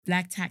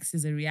black tax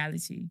is a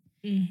reality,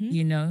 Mm-hmm.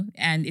 you know,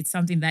 and it's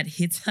something that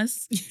hits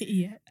us.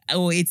 Yeah.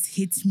 Or it's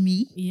hit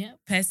me. Yeah.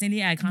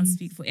 Personally, I can't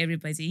speak for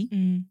everybody.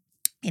 Mm.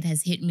 It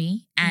has hit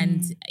me,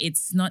 and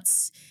it's not.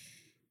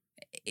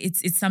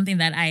 It's something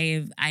that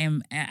I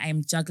am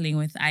juggling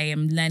with. I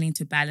am learning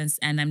to balance,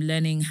 and I'm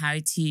learning how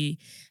to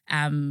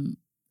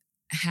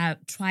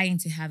trying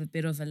to have a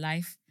bit of a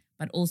life,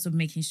 but also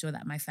making sure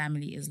that my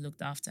family is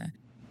looked after.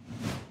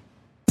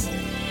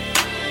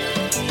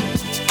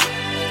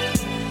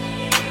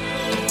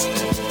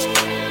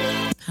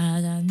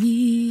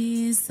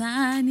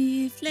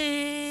 Phakamisani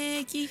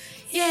fleki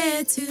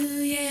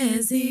yethu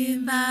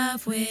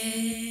yeZimbabwe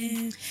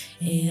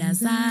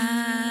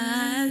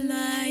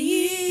eyazalwa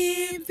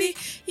yimpi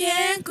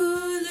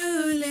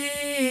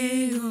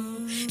yenkululeko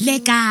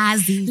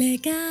legazi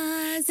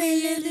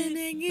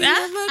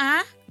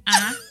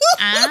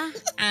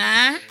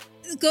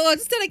Go on,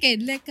 start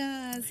again.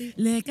 Legazi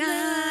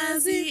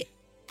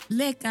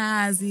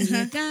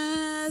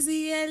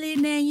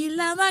elinengi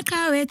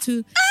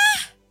lamaqhawethu.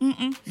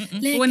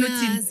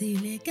 Legazi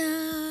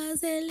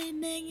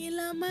elinengi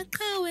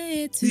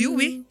lamaqhawethu.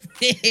 Yuwi.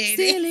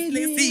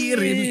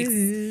 Remix.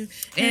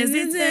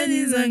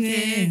 Ezitheni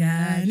zonke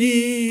ngani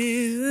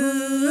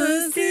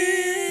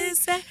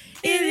usise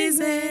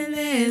ilizwe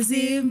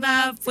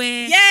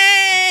leZimbabwe.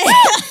 Yay!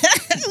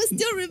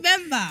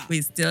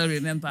 We still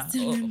remember.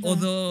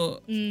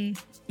 Although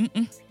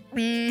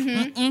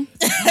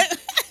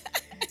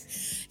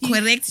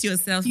correct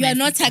yourself. You are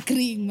not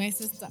agreeing, my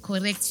sister.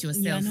 Correct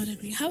yourself. You are not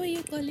agreeing. How are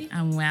you, Collie?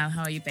 I'm well.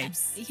 How are you,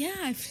 babes? Yeah,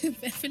 I feel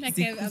like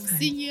I'm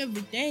seeing you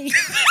every day.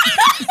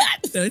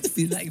 Don't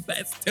feel like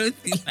that. Don't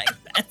feel like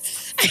that.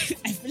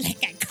 I feel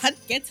like I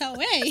can't get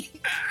away.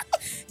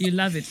 You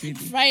love it, really.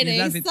 Friday,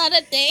 you love it.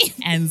 Saturday.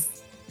 And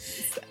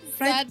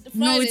Friday,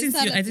 no,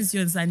 it is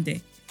you on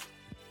Sunday.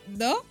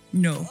 No?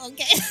 No.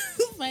 Okay.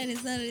 Friday,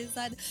 Saturday,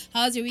 Sunday.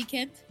 How was your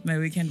weekend? My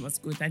weekend was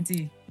good,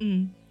 Auntie.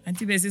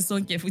 Auntie Bessie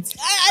sonke futhi.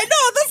 I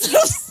know, that's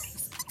what I'm saying.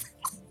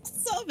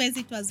 So best,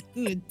 it was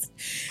good.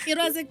 It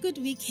was a good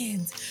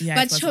weekend. Yeah,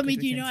 but Chomi,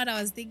 do you know what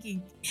I was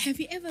thinking? Have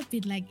you ever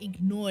been like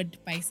ignored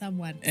by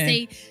someone?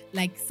 Say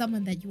like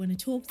someone that you want to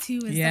talk to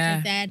and stuff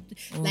like that.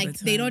 All like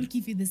the they time. don't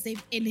give you the same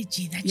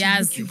energy that you're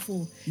looking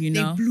for. You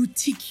know? They blue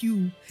tick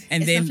you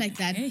and then, stuff like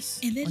that. And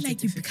then what a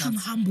like you become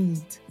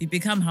humbled. You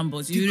become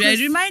humbled. You are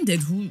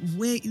reminded you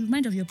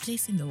remind of your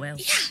place in the world.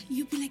 Yeah,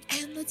 you'll be like, I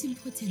am not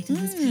important to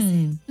this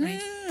person.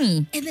 Right?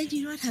 And then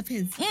you know what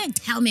happens?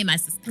 Tell me, my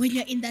sister. When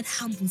you're in that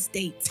humble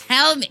state,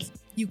 Tell me.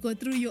 you go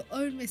through your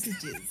own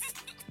messages.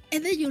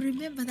 And then you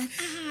remember that,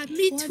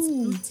 me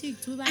too.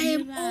 I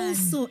am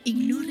also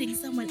ignoring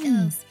someone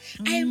else.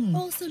 I am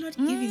also not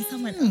giving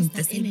someone else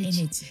that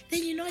energy.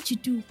 Then you know what you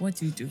do? What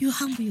do you do? You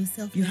humble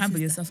yourself. You humble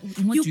yourself.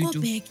 What you do you go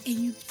do? back and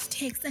you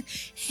text like,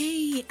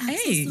 hey, I'm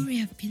so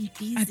sorry I've been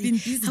busy. I've been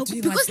busy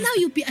doing because what now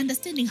you'll be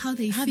understanding how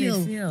they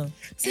feel.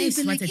 So you'll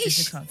be like,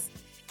 difficult.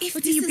 If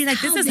But this you'll be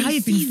like, this is how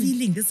you've been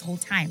feeling this whole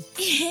time.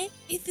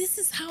 If this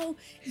is how,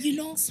 you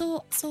know.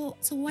 So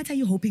what are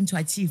you hoping to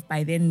achieve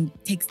by then?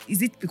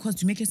 Is it because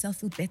to make yourself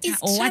feel better?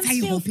 It's or what are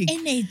you hoping?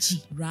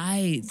 Energy.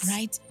 Right.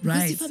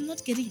 Because if I'm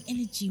not getting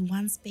energy in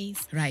one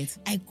space, right,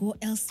 I go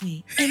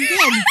elsewhere. And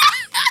then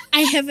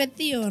I have a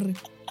theory.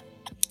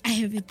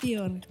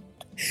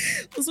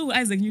 Also,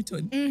 Isaac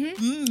Newton.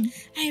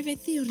 I have a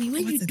theory.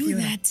 When What's you the do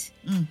theory? that,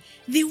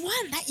 the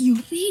one that you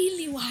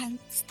really want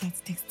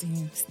starts texting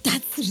you.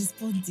 starts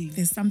responding.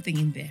 There's something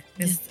in there.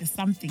 There's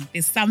something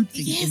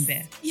in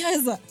there.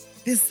 Yes.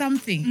 There's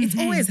something. It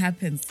always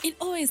happens. It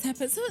always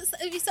happens. So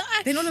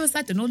Then all of a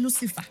sudden, no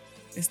Lucifer.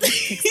 They start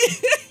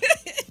texting.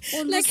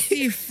 Oh, like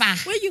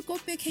Lucifer. when you go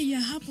back and you're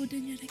humbled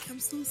and you're like, I'm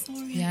so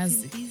sorry,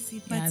 I've been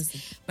busy.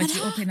 But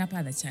you open up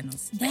other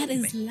channels. That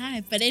is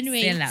life. But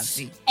anyway,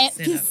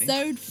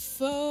 episode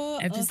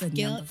 4 of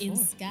Girl in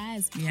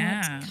Skies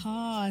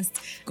podcast.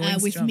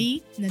 With strong.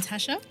 me,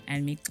 Natasha.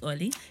 And me,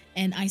 Oli.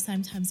 And I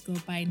sometimes go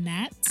by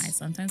Nat. I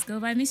sometimes go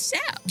by Michelle.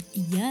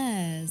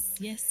 Yes,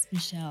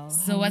 Michelle.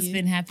 So what's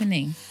been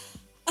happening?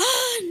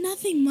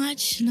 Nothing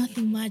much.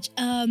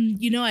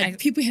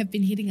 People have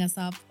been hitting us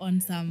up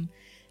on some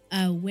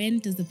when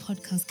does the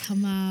podcast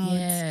come out?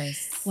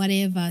 Yes.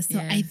 Whatever. So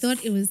I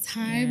thought it was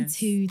time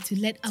to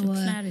let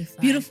our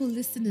beautiful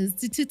listeners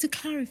to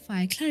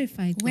clarify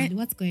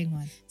what's going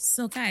on.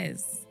 So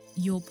guys,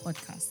 your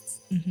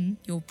podcast,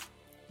 your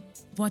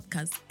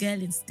podcast,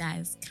 Girl in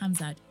Skies,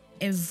 comes out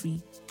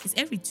every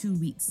 2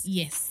 weeks.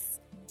 Yes.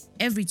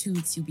 Every 2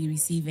 weeks you'll be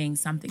receiving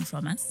something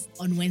from us.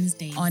 On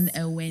Wednesdays. On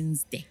a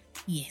Wednesday.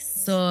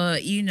 Yes. So,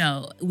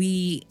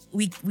 we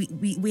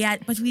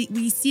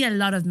see a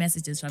lot of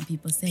messages from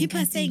people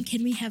saying,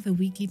 can we have a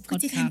weekly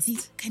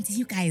podcast? Can't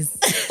you guys?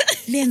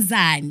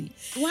 Lenzani,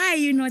 why are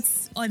you not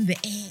on the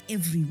air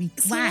every week?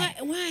 So why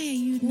are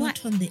you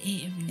not on the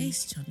air every week?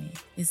 It's Johnny.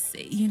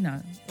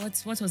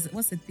 It's what's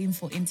the theme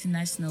for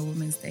International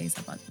Women's Day? It's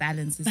about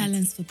balance.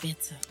 Balance for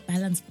better.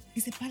 Balance.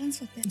 Is it balance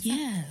for better?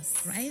 Yes.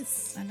 Right?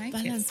 I like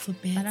balance it. For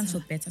better. Balance for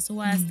better. So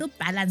we're still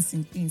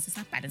balancing things. It's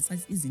not balance.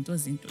 It's into,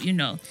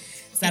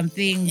 some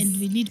things. And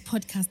we need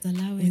podcast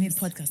allowance. We need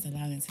podcast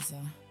allowances.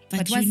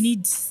 But you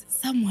need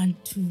someone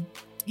to...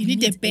 You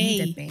need a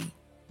bay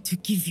to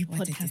give you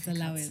podcast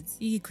allowance.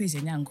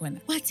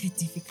 What a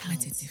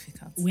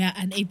difficult. We are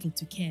unable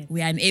to can.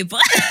 We are unable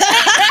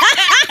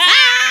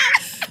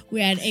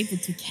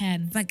to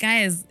can. But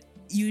guys,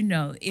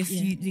 if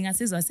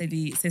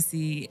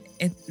you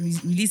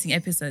releasing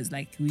episodes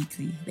like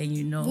weekly, then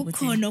you know.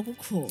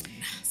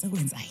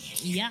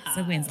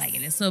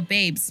 So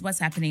babes, what's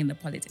happening in the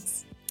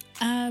politics?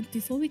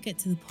 Before we get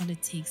to the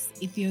politics,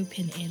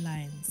 Ethiopian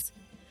Airlines.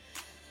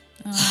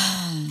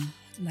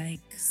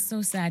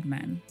 So sad,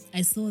 man.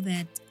 I saw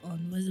that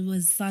on it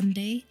was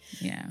Sunday.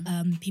 Yeah.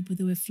 People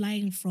that were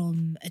flying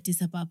from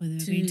Addis Ababa, they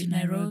were going to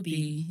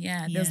Nairobi.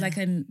 Yeah. There's like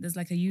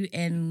a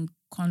UN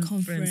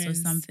conference or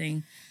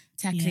something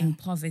tackling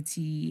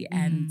poverty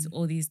and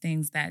all these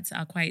things that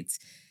are quite,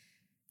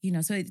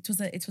 so it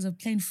was a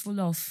plane full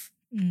of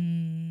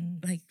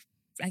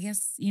I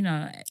guess,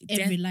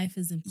 every life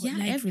is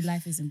important. Yeah, every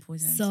life is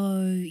important.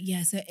 So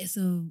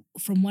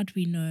from what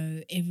we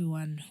know,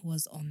 everyone who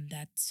was on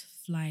that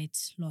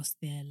flight lost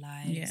their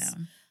lives. Yeah.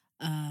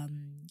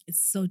 It's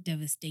so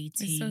devastating.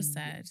 It's so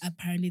sad.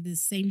 Apparently, the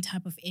same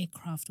type of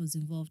aircraft was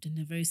involved in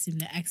a very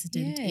similar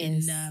accident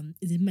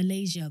in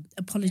Malaysia.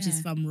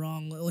 Apologies if I'm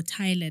wrong, or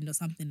Thailand or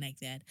something like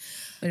that.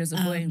 But it was a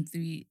Boeing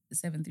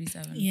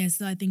 737. Yeah,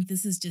 so I think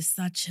this is just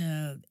such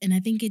a, and I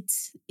think it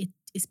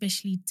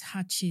especially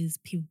touches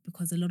people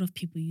because a lot of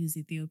people use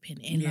Ethiopian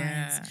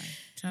Airlines.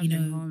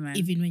 Traveling home, man.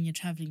 Even when you're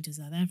traveling to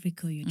South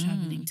Africa, you're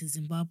traveling to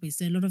Zimbabwe.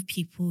 So a lot of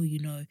people,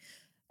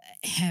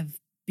 have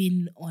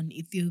been on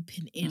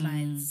Ethiopian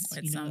Airlines,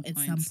 at some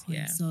point.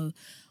 Yeah. So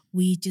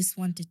we just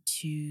wanted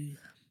to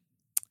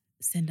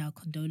send our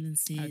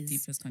condolences. Our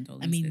deepest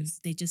condolences. I mean,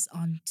 there just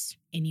aren't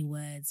any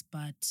words,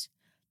 but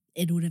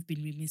it would have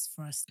been remiss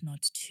for us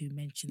not to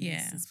mention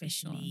this,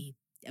 especially.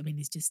 I mean,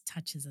 it just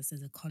touches us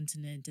as a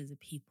continent, as a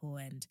people,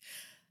 and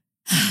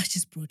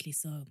just broadly.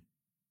 So,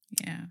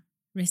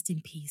 rest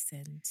in peace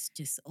and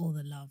just all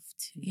the love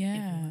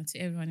to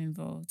everyone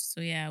involved.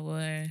 So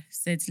we're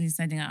certainly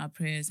sending out our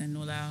prayers and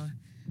all our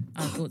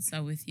thoughts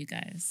are with you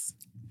guys.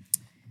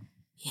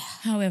 Yeah.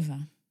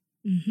 However,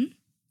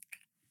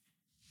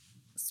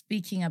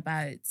 speaking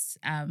about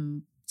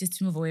just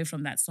to move away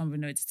from that somber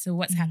note, so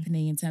what's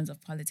happening in terms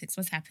of politics?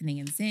 What's happening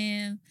in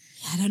Zim?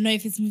 I don't know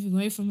if it's moving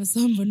away from a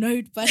somber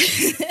note, but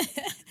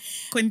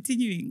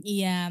continuing.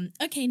 Yeah.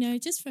 Okay, no,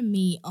 just from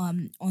me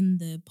on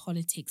the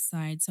politics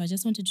side. So I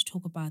just wanted to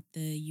talk about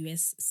the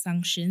US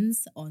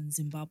sanctions on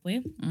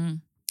Zimbabwe.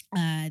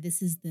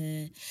 This is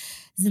the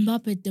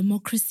Zimbabwe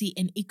Democracy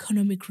and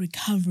Economic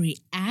Recovery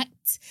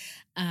Act,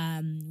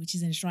 which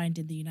is enshrined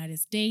in the United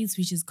States,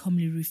 which is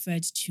commonly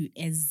referred to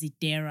as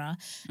ZIDERA.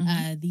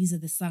 These are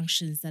the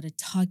sanctions that are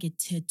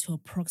targeted to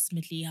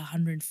approximately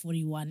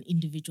 141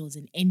 individuals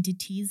and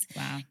entities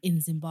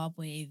in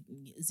Zimbabwe.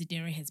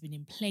 ZIDERA has been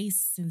in place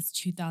since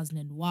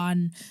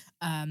 2001.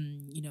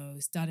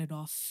 Started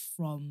off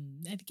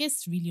from, I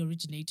guess, really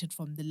originated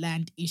from the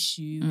land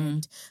issue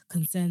and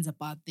concerns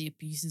about the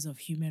abuses of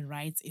human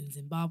rights in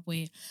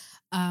Zimbabwe.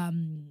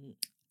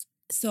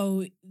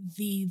 So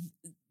the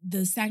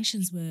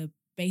sanctions were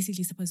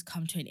basically supposed to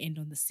come to an end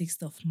on the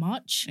 6th of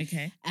March.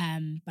 Okay.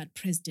 But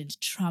President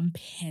Trump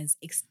has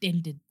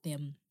extended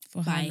them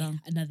by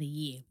another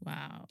year.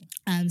 Wow.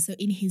 So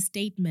in his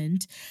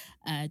statement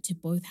to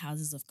both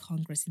houses of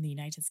Congress in the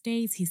United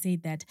States, he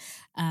said that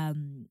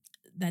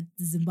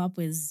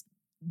Zimbabwe's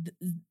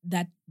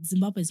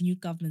new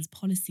government's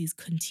policies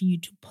continue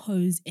to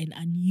pose an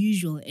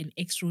unusual and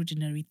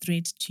extraordinary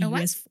threat to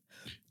US.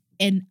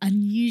 An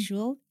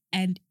unusual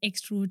and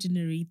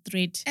extraordinary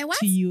threat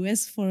to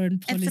US foreign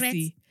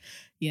policy.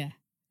 Yeah.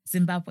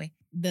 Zimbabwe.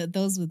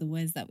 Those were the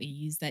words that we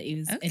used, that it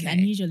was an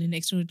unusual and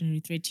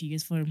extraordinary threat to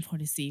US foreign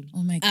policy.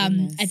 Oh my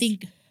goodness. I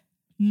think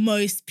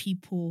most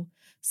people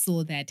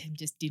saw that and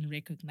just didn't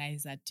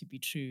recognize that to be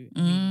true.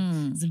 I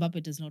mean,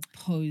 Zimbabwe does not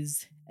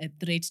pose a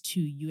threat to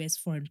US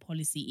foreign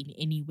policy in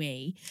any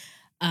way.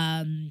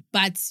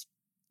 But,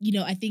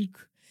 I think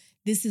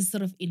this is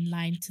sort of in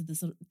line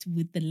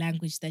with the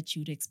language that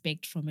you would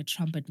expect from a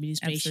Trump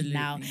administration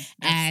now.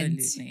 And,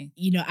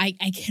 I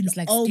can it's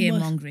like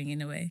scaremongering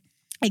in a way.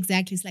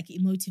 Exactly. It's like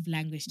emotive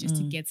language just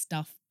to get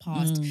stuff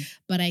passed.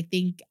 But I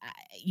think,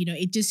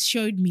 it just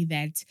showed me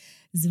that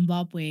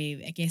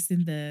Zimbabwe, I guess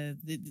in the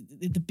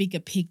bigger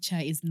picture,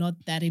 is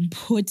not that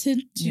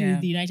important to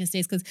the United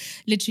States. Because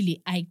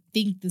literally, I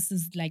think this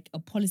is like a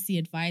policy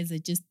advisor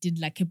just did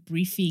like a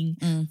briefing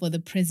for the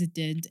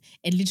president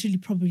and literally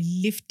probably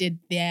lifted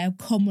their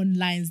common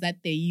lines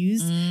that they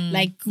use.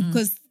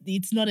 Because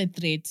it's not a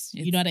threat.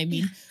 You know what I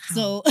mean?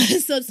 How?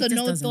 So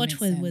no thought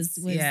was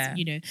Yeah.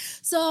 you know.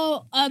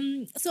 So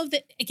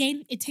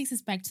again, it takes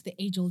us back to the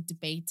age-old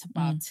debate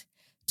about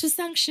to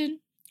sanction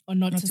or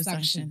not to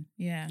sanction.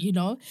 Yeah. You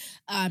know,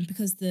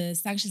 because the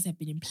sanctions have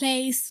been in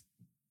place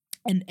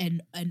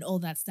and all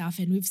that stuff.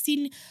 And we've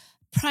seen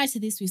prior to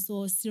this, we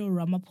saw Cyril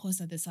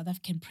Ramaphosa, the South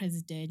African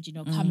president, you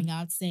know, coming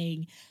out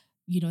saying,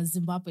 you know,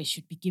 Zimbabwe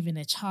should be given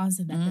a chance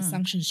and that the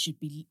sanctions should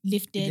be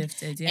lifted.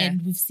 Yeah.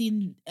 And we've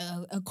seen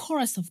a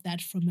chorus of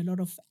that from a lot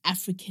of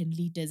African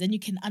leaders. And you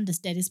can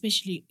understand,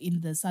 especially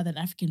in the Southern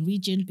African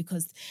region,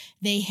 because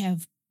they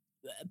have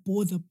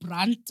bore the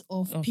brunt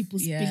of people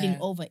spilling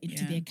over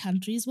into their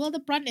countries. Well, the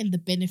brunt and the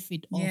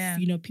benefit of,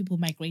 you know, people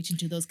migrating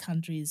to those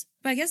countries.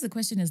 But I guess the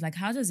question is like,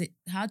 how do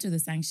the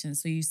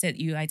sanctions? So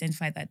you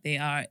identified that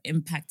they're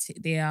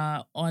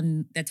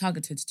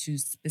targeted to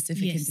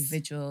specific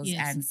individuals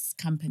and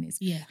companies.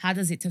 Yeah. How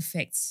does it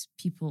affect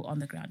people on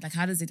the ground? Like,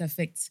 how does it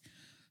affect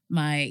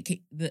my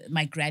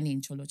granny in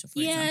Cholocho, for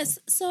example? Yes.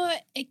 So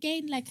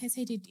again, like I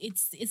said,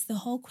 it's the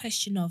whole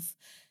question of.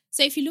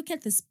 So if you look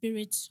at the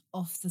spirit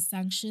of the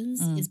sanctions,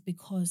 it's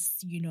because,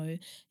 you know,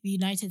 the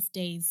United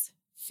States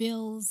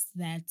feels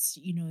that,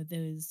 you know,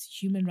 there's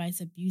human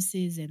rights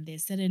abuses and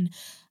there's certain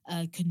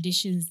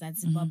conditions that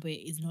Zimbabwe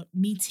is not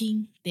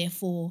meeting.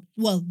 Therefore,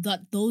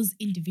 that those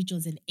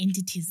individuals and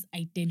entities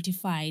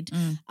identified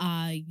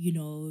are, you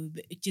know,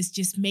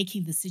 just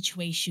making the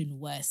situation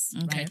worse,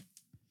 right?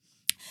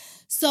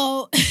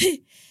 So,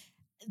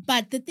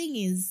 but the thing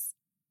is,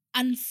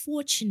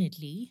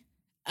 unfortunately,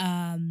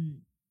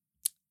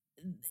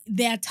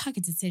 there are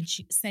targeted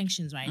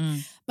sanctions, right?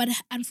 But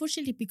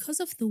unfortunately, because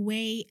of the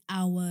way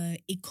our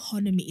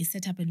economy is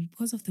set up and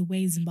because of the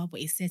way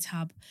Zimbabwe is set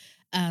up,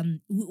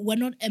 we're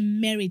not a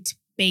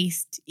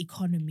merit-based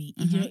economy.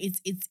 You know,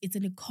 it's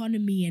an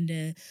economy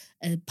and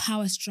a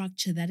power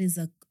structure that is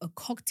a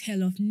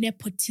cocktail of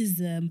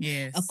nepotism,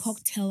 a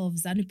cocktail of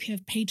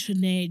ZANU-PF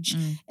patronage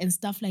and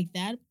stuff like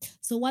that.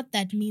 So what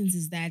that means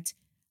is that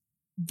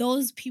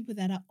those people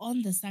that are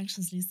on the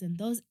sanctions list and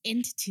those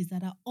entities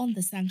that are on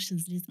the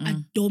sanctions list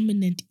are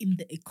dominant in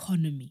the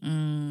economy.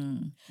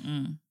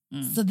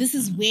 So this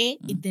is where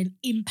it then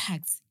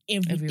impacts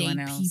everyday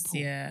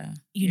people.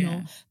 You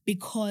know,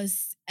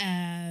 because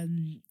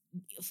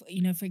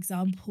you know, for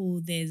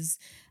example, there's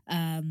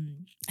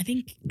I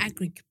think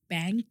Agric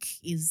Bank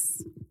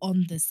is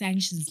on the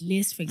sanctions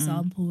list, for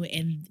example,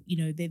 and you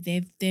know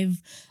they've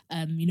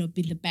you know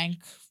been the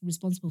bank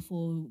responsible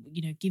for,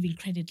 you know, giving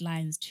credit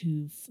lines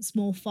to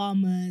small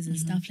farmers and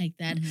stuff like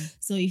that.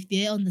 So if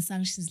they're on the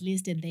sanctions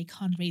list and they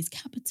can't raise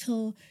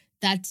capital,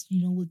 that,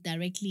 you know, will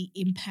directly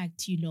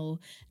impact, you know,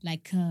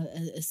 like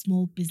a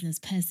small business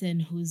person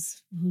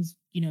who's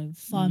you know,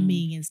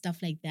 farming and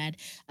stuff like that.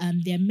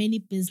 There are many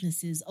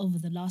businesses over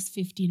the last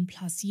 15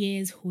 plus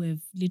years who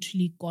have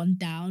literally gone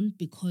down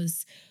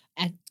because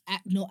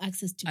no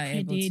access to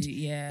credit.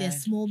 They're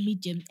small,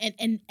 medium,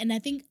 and I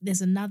think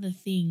there's another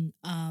thing.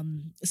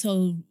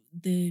 So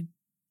the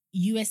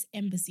US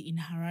Embassy in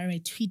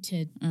Harare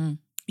tweeted.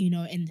 You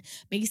know, and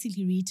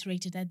basically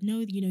reiterated that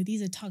no, you know,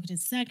 these are targeted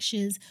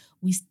sanctions.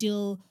 We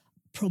still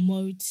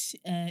promote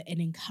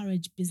and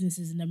encourage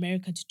businesses in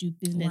America to do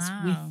business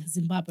with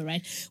Zimbabwe,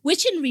 right?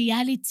 Which in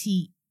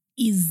reality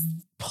is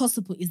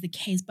possible, is the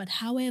case. But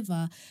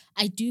however,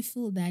 I do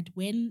feel that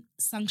when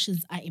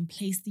sanctions are in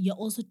place, you're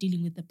also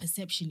dealing with the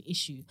perception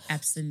issue.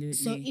 Absolutely.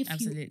 So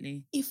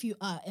if you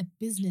are a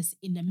business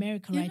in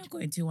America, you're not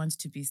going to want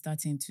to be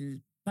starting to.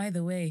 By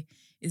the way,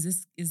 is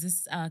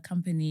this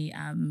company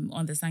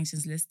on the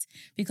sanctions list?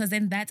 Because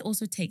then that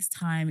also takes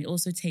time. It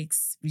also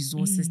takes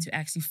resources to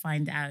actually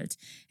find out.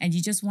 And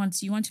you want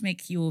to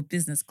make your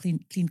business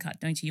clean cut,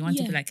 don't you? You want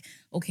to be like,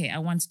 okay, I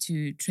want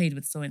to trade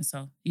with so and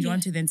so. You don't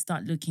want to then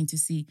start looking to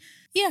see.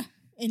 Yeah,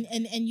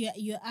 and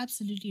you're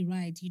absolutely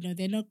right. You know,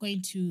 they're not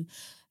going to,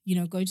 you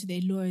know, go to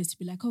their lawyers to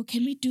be like, oh,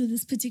 can we do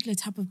this particular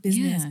type of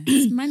business? Yeah,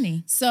 it's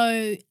money.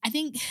 So I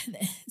think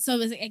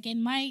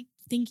again,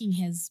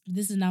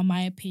 this is now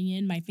my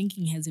opinion, my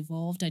thinking has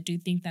evolved. I do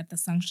think that the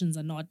sanctions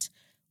are not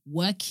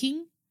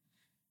working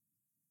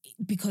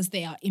because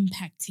they are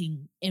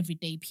impacting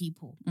everyday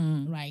people,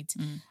 right?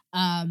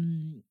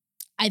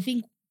 I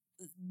think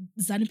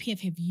ZANU-PF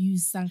have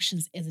used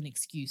sanctions as an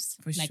excuse.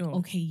 For sure.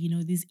 Okay, you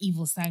know, these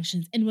evil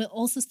sanctions. And we're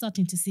also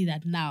starting to see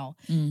that now,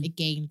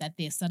 again, that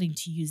they're starting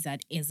to use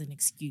that as an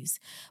excuse.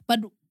 But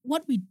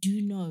what we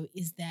do know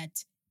is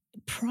that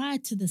prior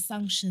to the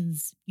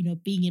sanctions, you know,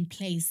 being in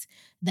place,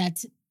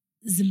 that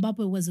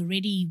Zimbabwe was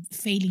already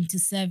failing to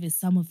service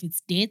some of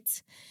its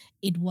debts.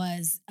 It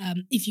was,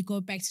 if you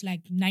go back to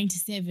like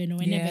 97 or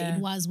whenever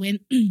it was, when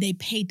they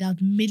paid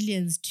out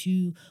millions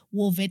to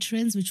war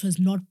veterans, which was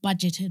not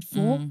budgeted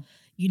for,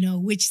 you know,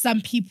 which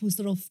some people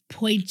sort of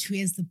point to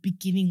as the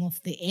beginning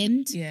of the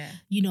end. Yeah.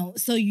 You know,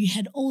 so you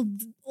had all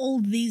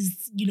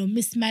these, you know,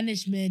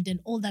 mismanagement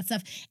and all that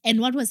stuff. And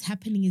what was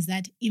happening is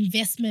that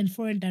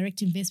foreign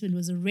direct investment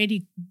was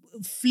already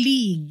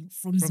fleeing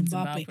from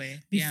Zimbabwe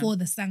before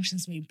the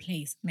sanctions were in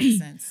place. Makes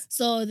sense.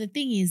 So the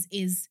thing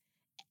is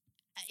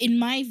in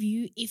my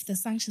view, if the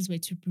sanctions were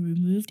to be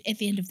removed, at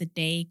the end of the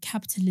day,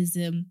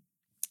 capitalism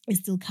is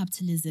still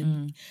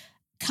capitalism.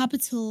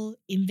 Capital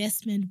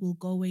investment will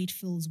go where it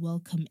feels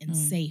welcome and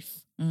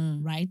safe,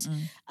 right?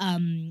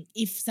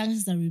 If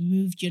sanctions are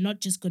removed, you're not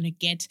just going to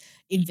get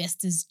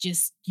investors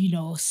just,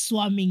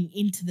 swarming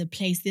into the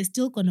place. They're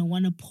still going to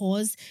want to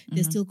pause.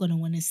 They're still going to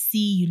want to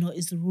see,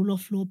 is the rule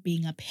of law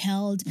being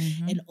upheld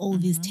and all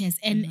these tests.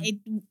 And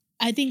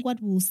I think what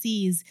we'll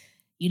see is,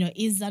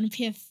 is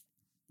ZANU-PF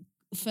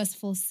first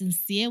of all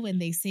sincere when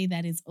they say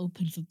that it's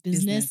open for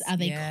business? Are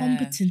they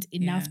competent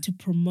enough to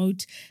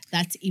promote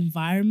that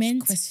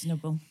environment? It's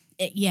questionable.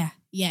 Yeah,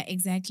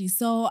 exactly.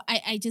 So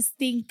I just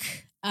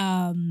think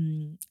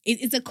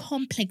it's a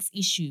complex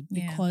issue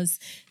because.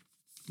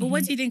 But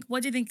what do you think?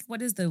 What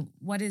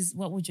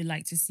would you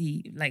like to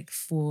see like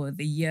for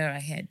the year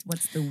ahead?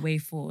 What's the way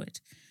forward?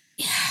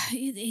 Yeah,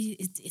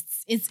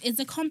 it's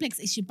a complex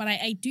issue, but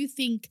I do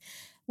think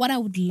what I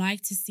would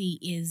like to see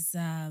is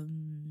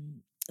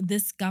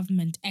this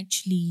government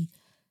actually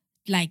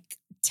like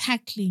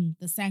tackling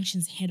the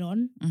sanctions head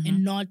on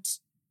and not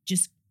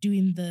just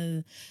doing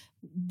the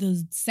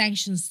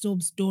sanctions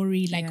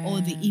story like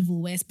the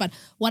evil west. But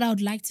what I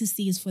would like to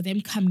see is for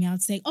them coming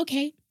out saying,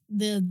 okay,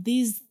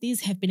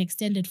 these have been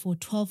extended for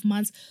 12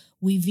 months.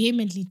 We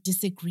vehemently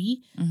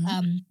disagree.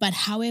 But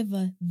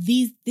however,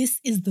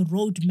 this is the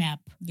roadmap.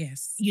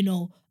 Yes.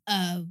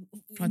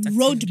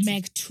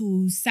 Roadmap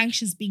to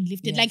sanctions being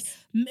lifted. Like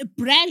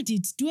brand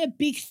it, do a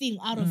big thing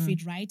out of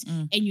it, right?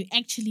 And you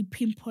actually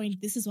pinpoint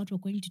this is what we're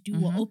going to do.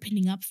 We're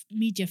opening up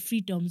media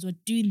freedoms. We're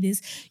doing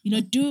this.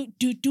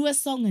 Do a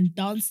song and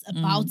dance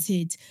about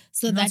it.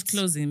 So not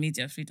closing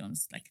media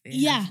freedoms like they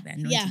have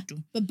to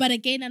do. But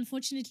again,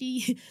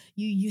 unfortunately,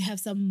 you have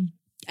some,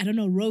 I don't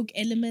know, rogue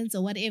elements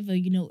or whatever,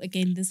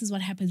 again, this is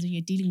what happens when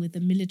you're dealing with the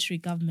military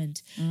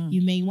government.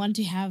 You may want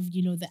to have,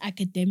 the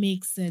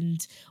academics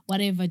and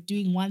whatever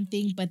doing one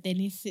thing, but then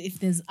if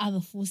there's other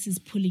forces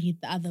pulling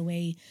it the other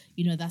way,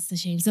 that's the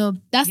shame. So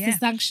that's the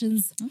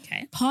sanctions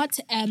part.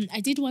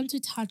 I did want to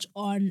touch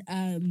on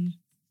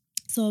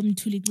so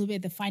Mthuli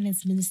Ncube, the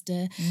finance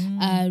minister,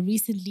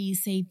 recently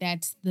said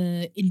that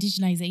the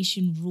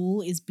indigenization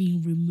rule is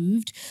being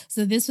removed.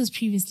 So this was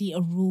previously a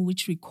rule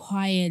which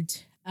required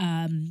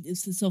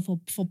so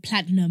for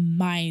platinum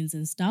mines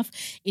and stuff,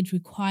 it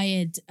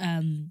required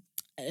a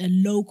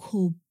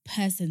local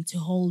person to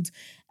hold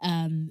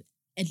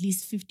at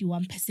least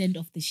 51%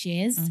 of the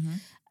shares.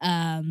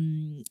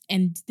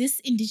 And this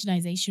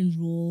indigenization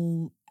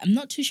rule, I'm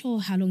not too sure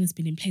how long it's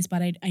been in place,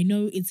 but I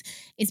know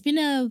it's been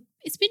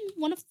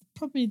one of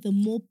probably the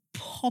more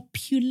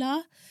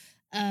popular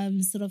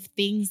sort of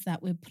things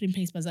that were put in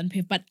place by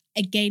ZANU-PF. But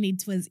again,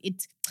 it was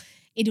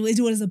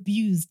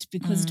abused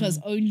because it was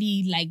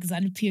only like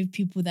ZANU-PF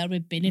people that were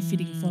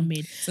benefiting from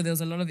it. So there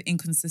was a lot of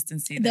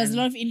inconsistency. There's a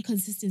lot of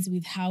inconsistency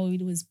with how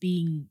it was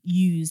being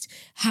used.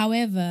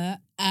 However,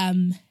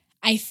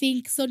 I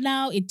think so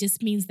now it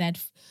just means that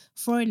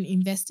foreign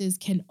investors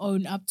can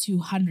own up to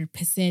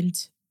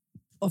 100%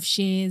 of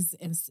shares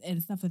and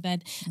stuff like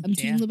that.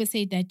 Ncube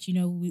said that,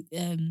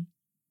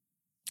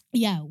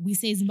 we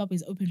say Zimbabwe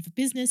is open for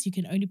business. You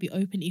can only be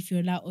open if you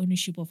allow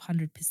ownership of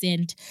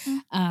 100%.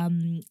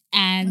 And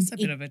that's a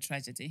bit of a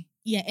tragedy.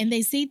 Yeah, and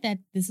they say that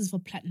this is for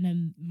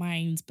platinum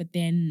mines, but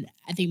then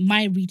I think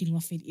my reading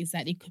of it is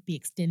that it could be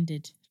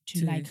extended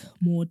to like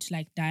more to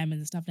like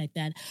diamonds and stuff like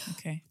that.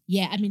 Okay.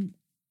 Yeah, I mean,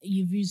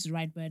 you've used the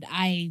right word.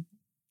 I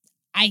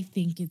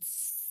think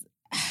it's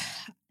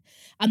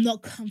I'm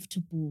not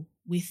comfortable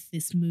with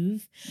this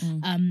move.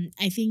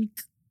 I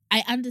think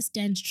I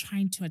understand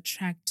trying to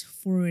attract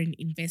foreign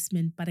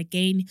investment, but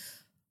again,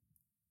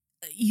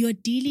 you're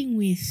dealing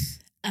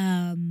with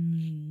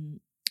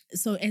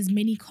so as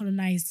many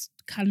colonized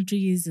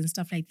countries and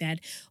stuff like that,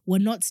 we're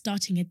not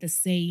starting at the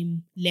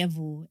same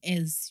level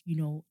as,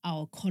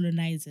 our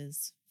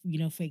colonizers,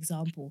 for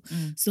example.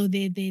 So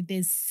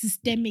there's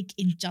systemic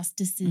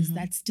injustices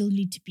that still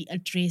need to be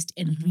addressed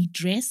and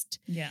redressed.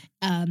 Yeah.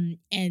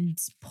 And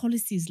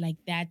policies like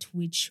that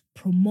which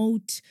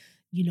promote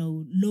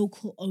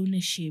local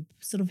ownership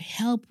sort of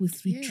help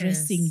with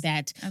redressing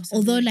that. Absolutely.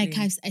 Although, like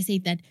I say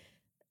that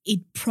it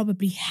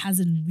probably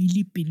hasn't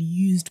really been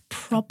used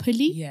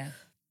properly. Yeah.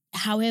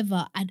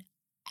 However,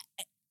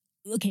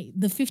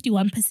 the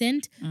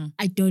 51%,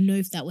 I don't know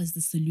if that was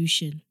the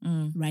solution,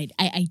 right?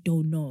 I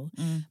don't know.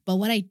 But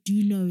what I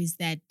do know is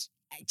that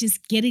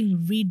just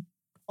getting rid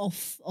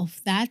of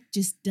that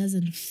just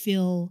doesn't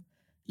feel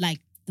like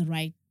the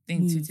right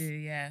thing move to do,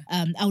 yeah.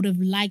 I would have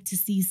liked to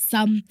see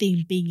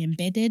something being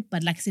embedded,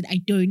 but like I said, I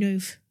don't know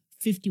if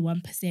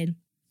 51%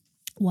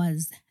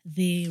 was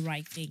the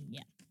right thing.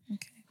 Yeah.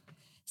 Okay.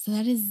 So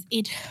that is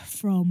it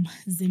from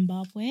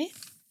Zimbabwe.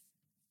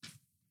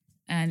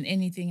 And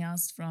anything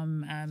else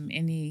from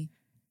any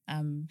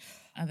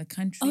other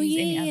countries? Oh,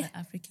 yeah, any other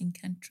African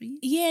countries?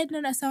 Yeah,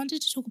 no. So I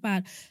wanted to talk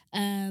about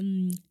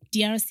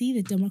DRC,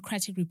 the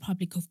Democratic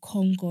Republic of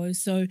Congo.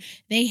 So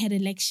they had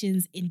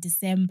elections in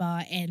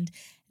December, and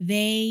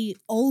they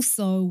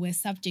also were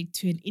subject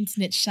to an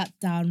internet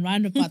shutdown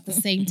around about the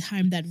same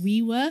time that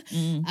we were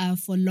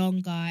for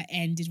longer.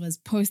 And it was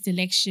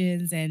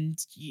post-elections,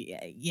 and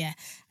yeah,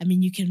 I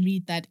mean, you can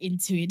read that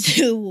into it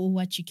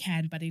what you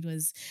can, but it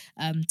was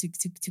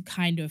to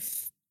kind of,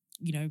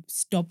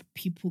 stop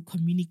people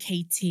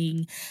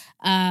communicating.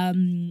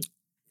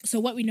 So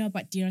what we know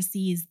about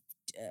DRC is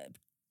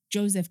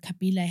Joseph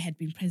Kabila had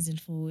been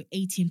president for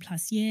 18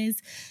 plus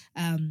years.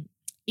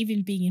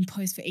 Even being in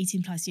post for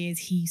 18 plus years,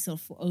 he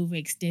sort of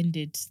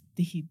overextended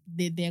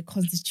their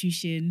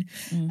constitution,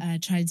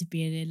 trying to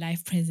be a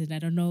life president. I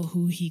don't know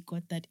who he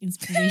got that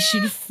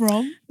inspiration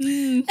from.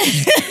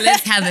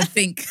 Let's have a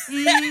think.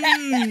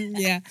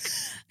 Yeah.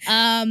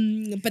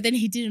 But then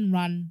he didn't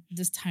run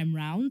this time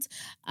round.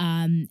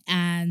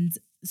 And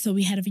so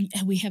we have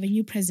a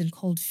new president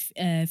called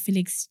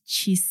Felix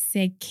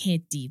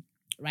Tshisekedi.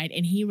 Right.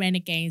 And he ran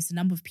against a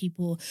number of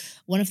people.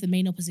 One of the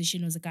main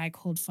opposition was a guy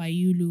called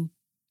Fayulu.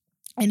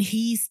 And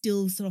he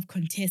still sort of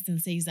contests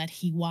and says that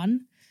he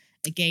won.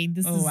 Again,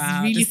 this is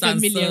really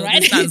familiar,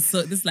 right?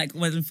 This like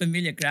wasn't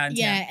familiar ground.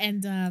 Yeah,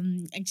 and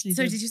actually...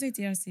 Sorry, did you say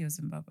DRC or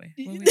Zimbabwe?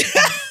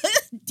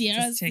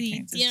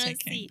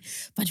 DRC.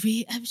 But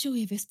I'm sure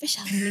we have a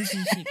special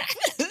relationship,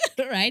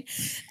 right?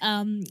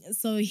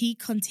 So he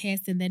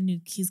contests, and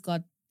then he's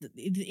got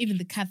even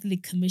the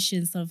Catholic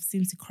Commission sort of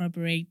seems to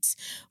corroborate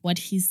what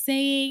he's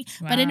saying.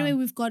 Wow. But anyway,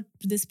 we've got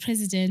this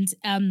president.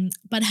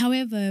 But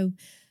however,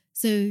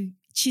 so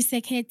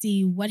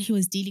Tshisekedi, what he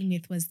was dealing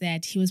with was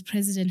that he was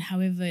president.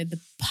 However, the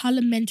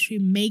parliamentary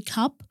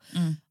makeup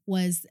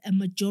was a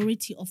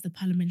majority of the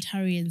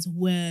parliamentarians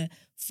were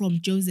from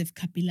Joseph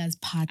Kabila's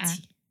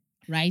party,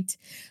 right?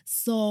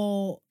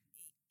 So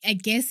I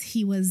guess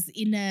he was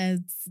in a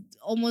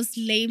almost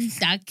lame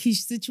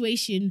duckish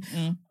situation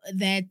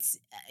that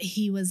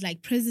he was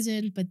like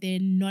president, but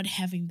then not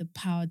having the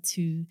power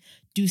to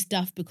do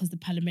stuff because the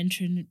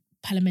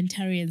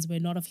parliamentarians were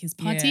not of his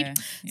party. Yeah.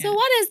 So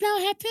what has now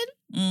happened?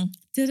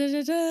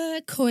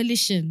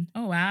 Coalition.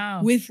 Oh,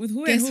 wow. With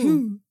who? Guess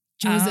who?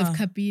 Joseph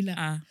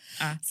Kabila.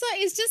 So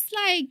it's just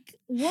like,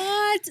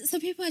 what? So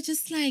people are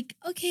just like,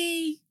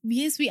 okay,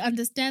 yes, we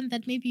understand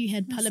that maybe you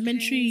had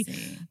parliamentary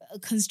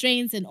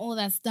constraints and all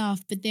that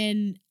stuff, but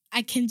then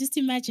I can just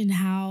imagine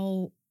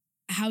how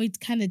it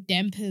kind of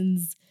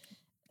dampens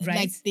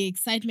like the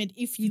excitement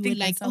if you were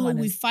like, oh,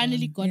 we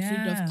finally got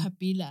rid of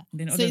Kabila.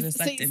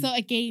 So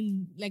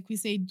again, like we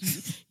said,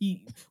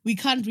 we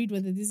can't read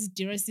whether this is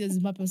DRC or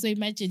Zimbabwe. So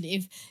imagine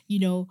if,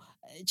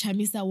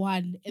 Chamisa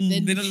won and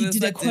then he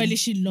did a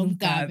coalition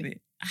Longabe.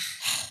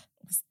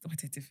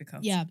 What a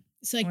difficult. Yeah.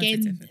 So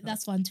again,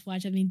 that's one to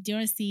watch. I mean,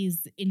 DRC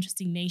is an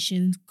interesting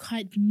nation,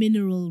 quite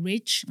mineral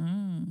rich.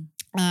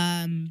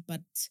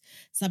 But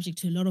subject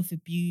to a lot of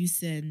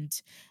abuse and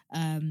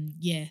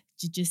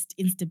just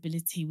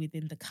instability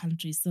within the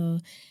country. So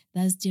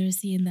that's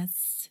DRC, and that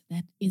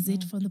is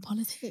it from the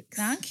politics.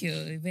 Thank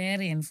you.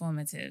 Very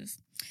informative.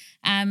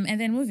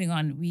 And then moving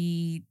on,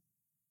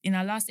 in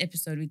our last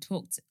episode we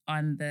talked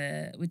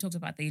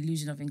about the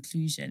illusion of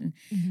inclusion,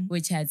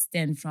 which had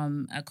stemmed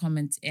from a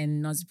comment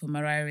in Nozipho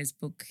Marare's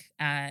book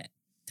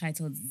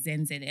titled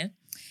Zenzele.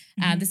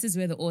 This is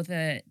where the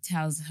author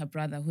tells her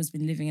brother, who's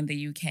been living in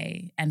the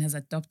UK and has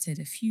adopted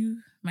a few,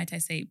 might I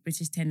say,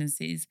 British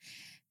tendencies,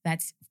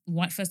 that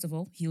first of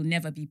all, he'll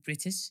never be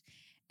British.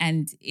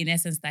 And in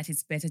essence, that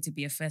it's better to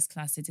be a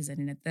first-class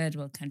citizen in a third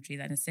world country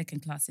than a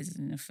second-class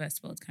citizen in a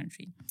first world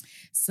country.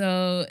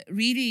 So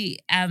really,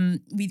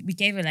 we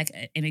gave her like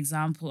an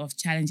example of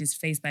challenges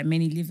faced by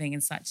many living in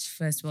such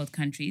first world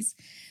countries.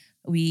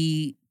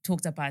 We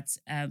talked about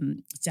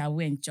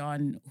Jawu and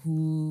John,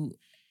 who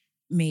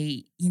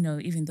may,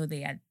 even though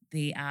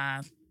they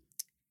are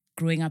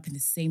growing up in the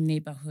same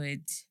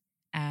neighborhood,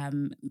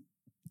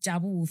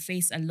 Jabu will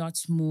face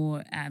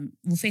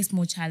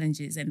more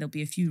challenges, and there'll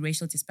be a few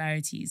racial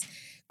disparities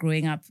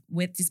growing up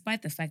with,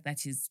 despite the fact that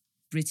he's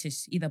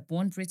British, either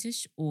born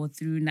British or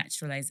through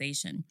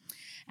naturalization.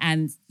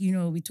 And,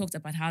 we talked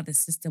about how the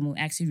system will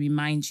actually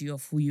remind you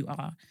of who you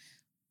are,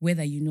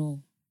 whether you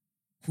know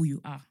who you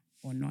are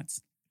or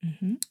not.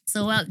 Mm-hmm.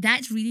 So,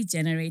 that really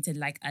generated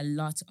like a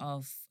lot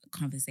of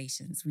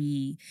conversations.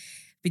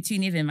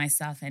 Between even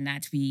myself and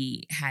Nat,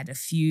 we had a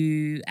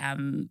few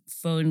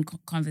phone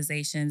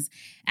conversations,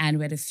 and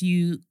we had a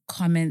few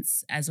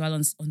comments as well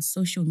on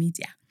social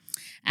media,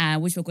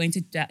 which we're going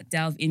to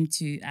delve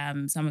into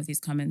some of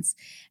these comments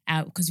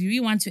because we really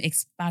want to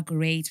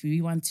expurgate, we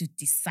really want to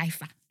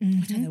decipher.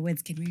 What other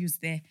words can we use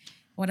there?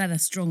 What other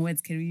strong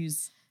words can we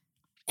use?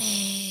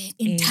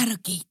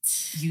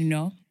 Interrogate.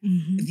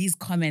 These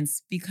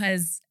comments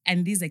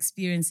and these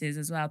experiences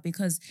as well,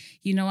 because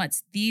you know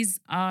what? These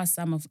are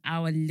some of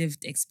our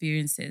lived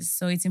experiences.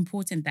 So it's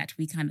important that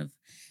we kind of,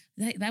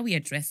 that we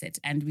address it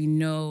and we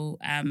know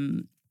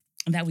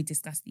that we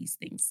discuss these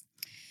things.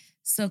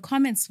 So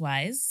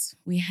comments-wise,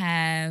 we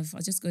have,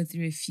 I'll just go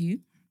through a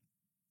few.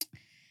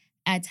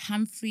 At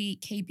Humphrey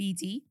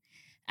KBD.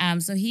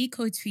 So he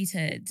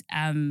co-tweeted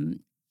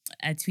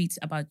a tweet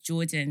about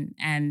Jordan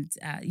and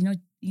you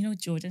know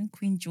Jordan,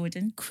 Queen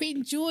Jordan.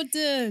 Queen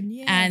Jordan,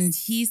 yes. And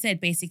he said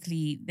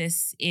basically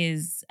this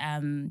is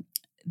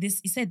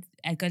he said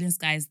at Golden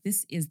Skies,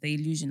 this is the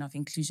illusion of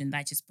inclusion that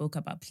I just spoke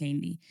about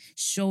plainly,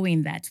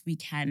 showing that we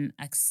can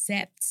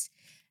accept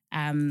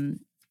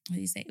what do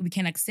you say? We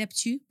can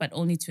accept you, but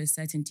only to a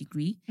certain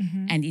degree.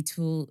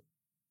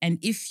 And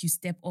if you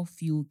step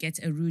off, you'll get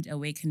a rude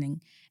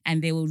awakening,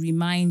 and they will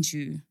remind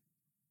you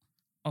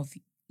of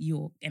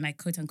your, and I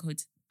quote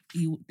unquote,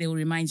 they will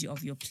remind you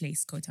of your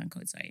place, quote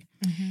unquote, sorry.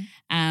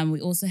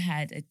 We also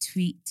had a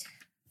tweet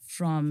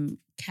from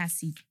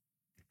Cassie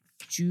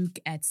Duke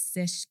at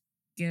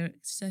I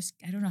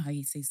don't know how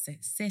you say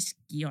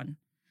Seshgion.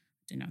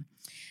 I don't know.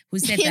 Who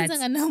said that?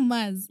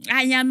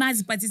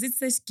 But is it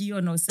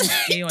Seshgion or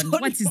Seshgion?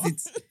 What is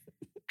it?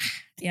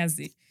 Yes,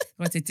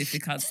 what a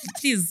difficult.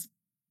 Please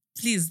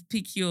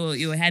pick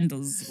your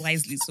handles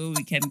wisely so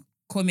we can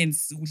comment.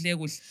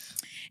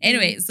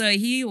 Anyway, so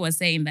he was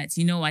saying that,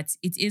 you know what,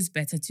 it is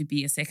better to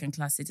be a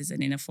second-class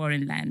citizen in a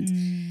foreign land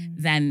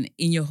than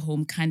in your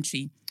home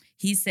country.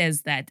 He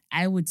says that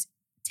I would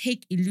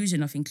take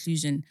illusion of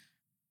inclusion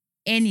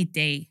any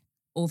day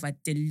over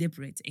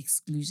deliberate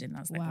exclusion.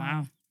 I was like,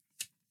 wow.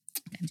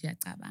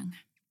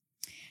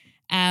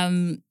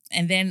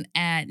 And then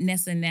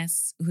Nessa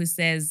Ness, who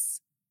says,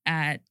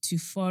 too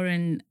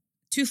foreign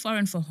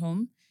for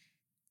home,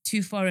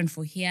 too foreign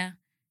for here,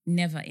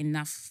 never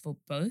enough for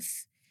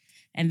both.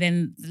 And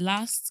then the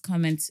last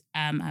comment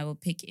I will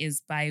pick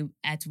is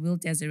at Will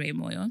Desiree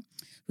Moyo,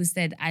 who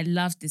said, I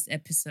love this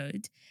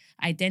episode.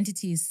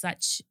 Identity is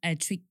such a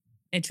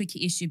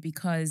tricky issue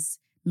because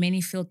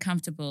many feel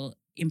comfortable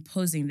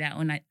imposing their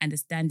own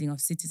understanding of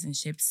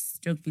citizenship,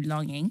 stroke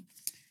belonging,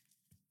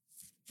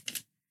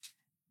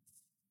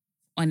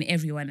 on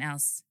everyone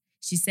else.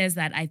 She says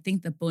that I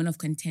think the bone of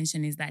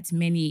contention is that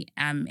many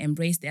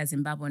embrace their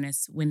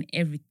Zimbabweanness when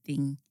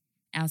everything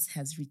else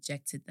has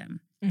rejected them.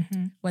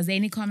 Was there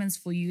any comments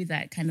for you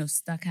that kind of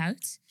stuck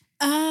out?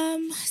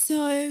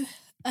 So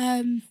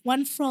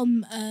one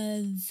from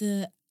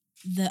the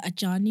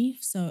Ajani.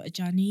 So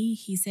Ajani,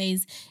 he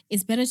says,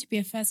 it's better to be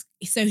a first...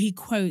 So he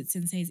quotes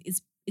and says,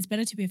 it's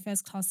better to be a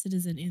first-class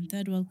citizen in a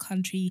third world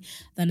country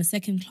than a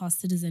second-class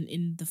citizen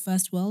in the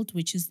first world,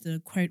 which is the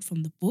quote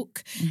from the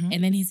book.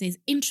 And then he says,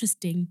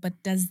 interesting,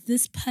 but does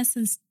this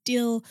person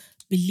still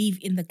believe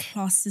in the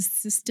classist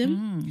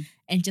system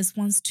and just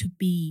wants to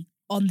be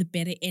on the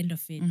better end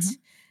of it?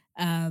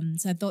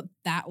 So I thought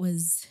that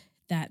was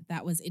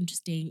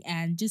interesting.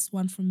 And just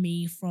one from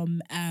me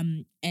from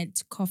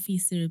at Coffee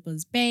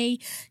Cerebrals Bay.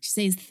 She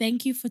says,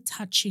 thank you for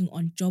touching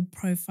on job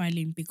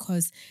profiling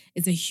because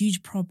it's a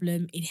huge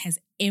problem. It has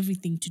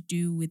everything to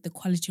do with the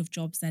quality of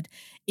jobs that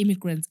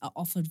immigrants are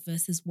offered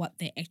versus what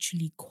they're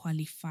actually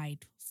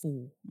qualified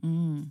for.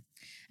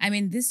 I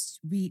mean,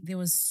 there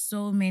was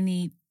so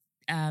many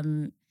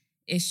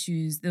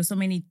issues. There were so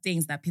many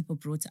things that people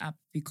brought up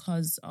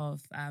because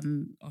of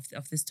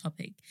this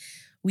topic.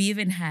 We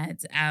even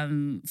had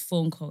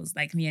phone calls,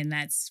 like me and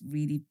Nats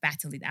really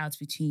battled it out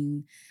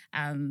between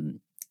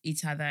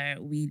each other.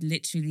 We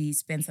literally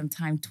spent some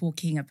time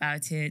talking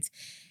about it,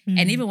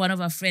 and even one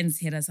of our friends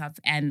hit us up,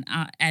 and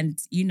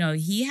you know,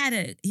 he had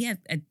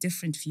a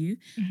different view,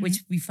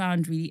 which we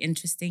found really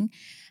interesting,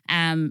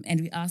 and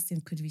we asked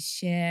him, could we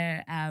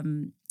share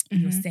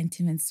your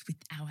sentiments with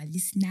our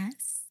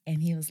listeners?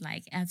 And he was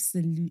like,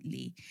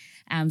 absolutely.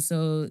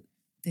 So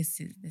this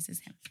is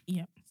him.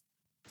 Yep.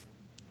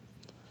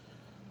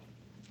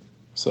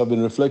 So I've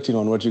been reflecting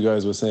on what you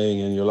guys were saying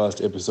in your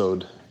last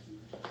episode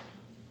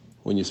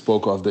when you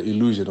spoke of the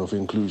illusion of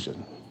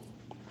inclusion.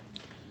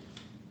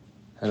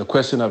 And a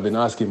question I've been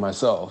asking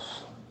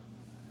myself,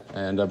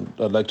 and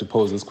I'd like to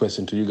pose this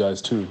question to you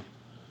guys too,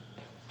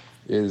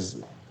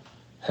 is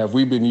have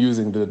we been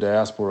using the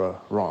diaspora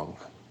wrong?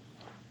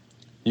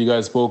 You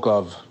guys spoke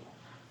of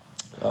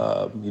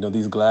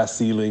these glass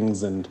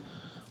ceilings and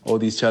all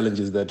these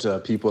challenges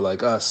that people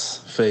like us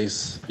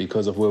face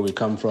because of where we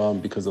come from,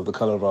 because of the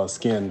color of our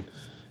skin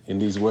in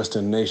these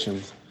Western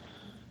nations.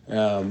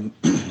 And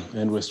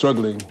we're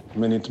struggling,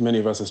 many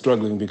of us are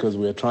struggling because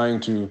we're trying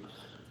to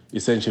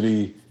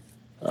essentially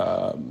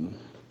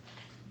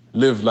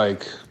live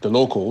like the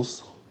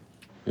locals,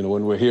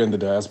 when we're here in the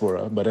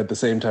diaspora, but at the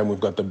same time we've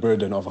got the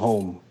burden of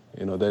home,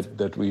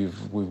 that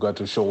we've got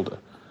to shoulder.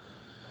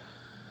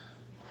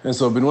 And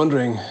so I've been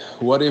wondering,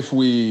 what if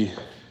we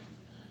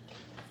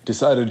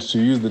decided to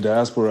use the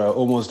diaspora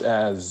almost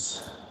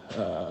as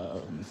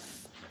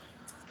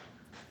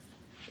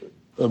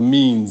a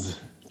means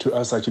to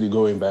us actually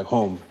going back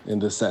home in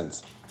this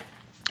sense?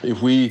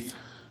 If we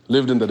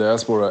lived in the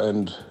diaspora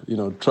and,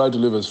 tried to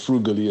live as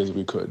frugally as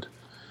we could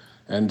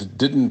and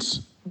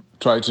didn't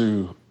try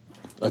to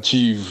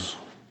achieve,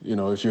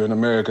 if you're in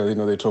America,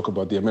 they talk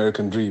about the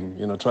American dream,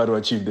 try to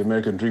achieve the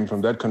American dream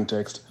from that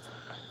context,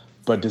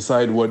 but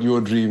decide what your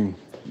dream,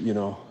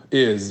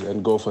 is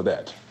and go for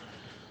that.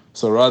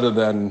 So rather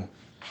than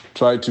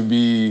try to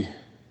be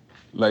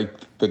like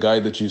the guy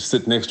that you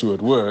sit next to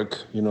at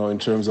work, in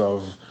terms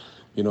of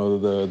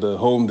the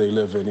home they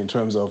live in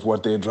terms of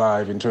what they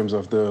drive, in terms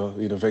of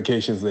the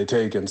vacations they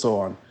take, and so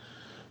on.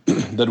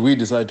 That we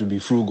decide to be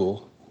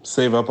frugal,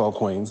 save up our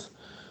coins,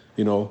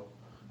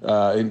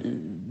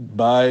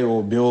 buy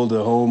or build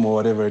a home or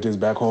whatever it is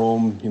back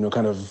home,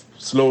 kind of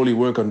slowly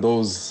work on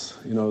those,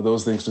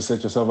 those things to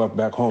set yourself up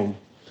back home.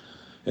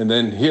 And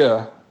then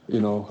here,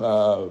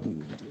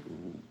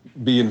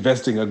 be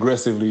investing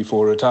aggressively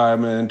for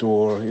retirement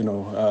or,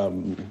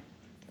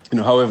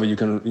 however you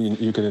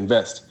can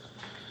invest.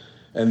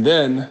 And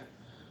then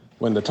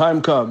when the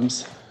time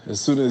comes, as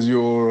soon as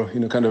you're,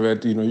 kind of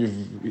at,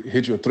 you've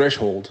hit your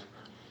threshold,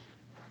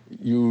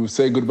 you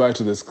say goodbye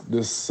to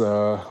this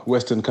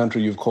Western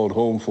country you've called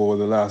home for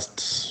the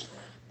last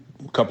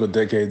couple of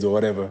decades or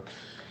whatever.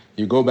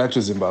 You go back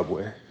to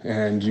Zimbabwe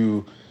and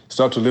you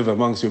start to live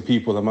amongst your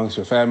people, amongst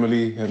your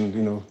family,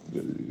 and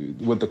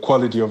with the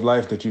quality of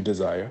life that you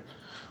desire.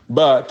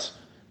 But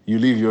you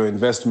leave your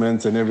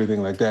investments and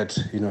everything like that,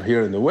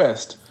 here in the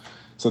West,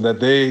 so that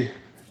they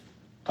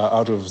are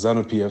out of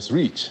ZANU-PF's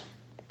reach.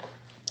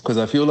 Because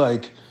I feel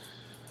like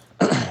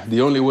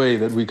the only way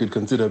that we could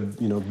consider,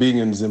 being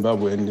in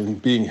Zimbabwe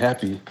and being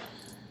happy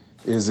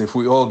is if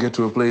we all get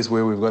to a place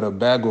where we've got a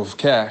bag of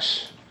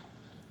cash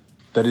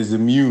that is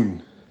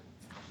immune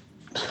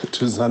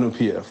to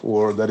ZANU-PF,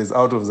 or that is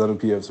out of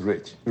ZANU-PF's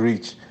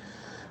reach.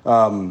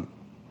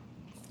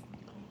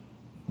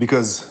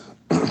 Because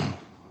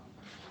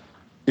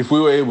if we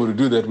were able to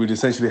do that, we'd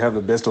essentially have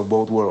the best of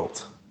both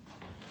worlds.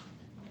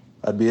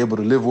 I'd be able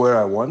to live where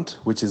I want,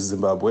 which is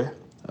Zimbabwe,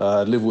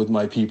 live with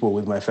my people,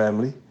 with my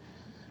family,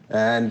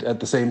 and at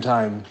the same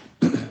time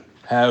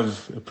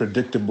have a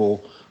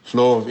predictable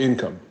flow of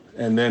income,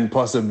 and then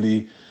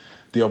possibly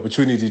the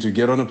opportunity to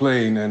get on a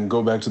plane and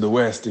go back to the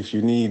West if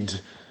you need,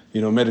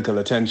 medical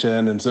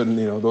attention and certain,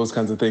 those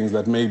kinds of things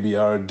that maybe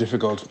are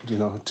difficult,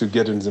 to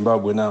get in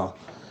Zimbabwe now.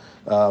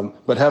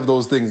 But have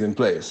those things in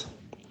place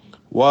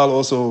while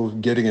also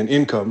getting an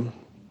income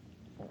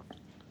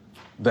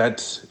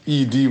that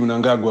ED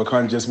Mnangagwa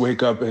can't just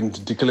wake up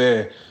and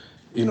declare,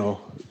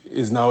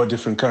 is now a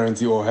different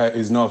currency or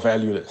is now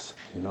valueless,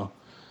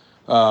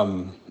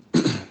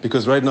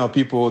 because right now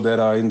people that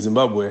are in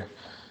Zimbabwe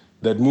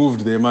that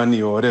moved their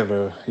money or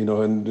whatever,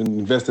 and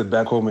invested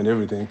back home and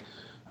everything,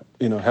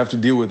 have to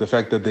deal with the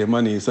fact that their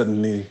money is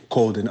suddenly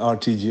called an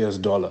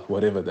RTGS dollar,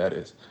 whatever that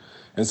is.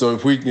 And so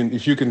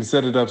if you can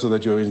set it up so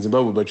that you're in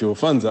Zimbabwe but your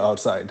funds are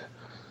outside,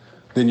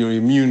 then you're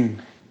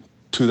immune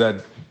to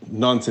that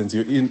nonsense.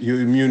 You're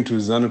immune to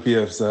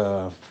ZANU-PF's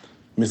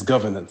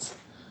misgovernance,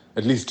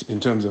 at least in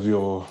terms of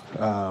your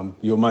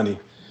money.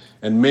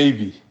 And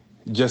maybe,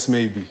 just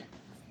maybe,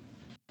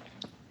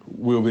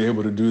 we'll be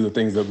able to do the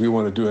things that we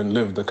want to do and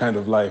live the kind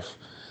of life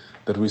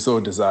that we so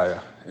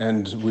desire.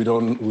 And we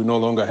no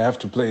longer have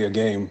to play a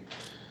game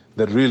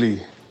that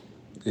really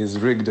is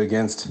rigged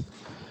against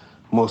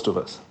most of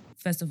us.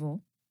 First of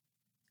all,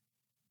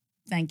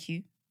 thank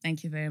you.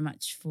 Thank you very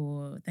much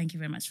for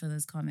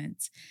those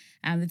comments.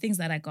 The things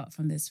that I got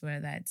from this were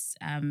that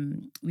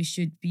we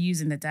should be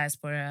using the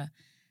diaspora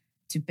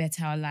to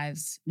better our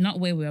lives, not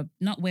where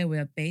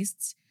we're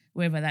based,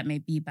 wherever that may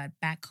be, but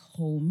back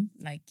home,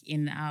 like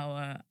in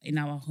our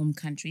home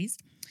countries.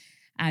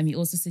 He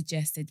also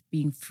suggested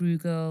being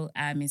frugal.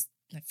 Is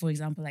like, for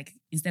example, like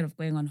instead of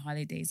going on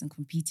holidays and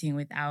competing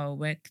with our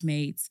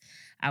workmates,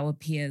 our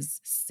peers,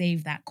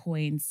 save that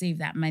coin, save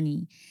that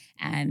money,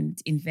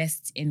 and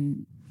invest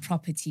in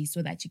property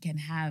so that you can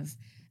have,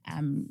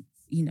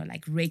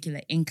 like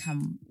regular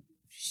income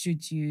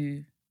should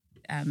you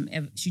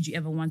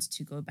ever want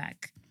to go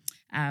back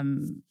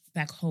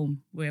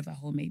home, wherever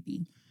home may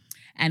be.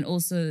 And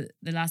also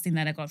the last thing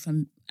that I got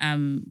from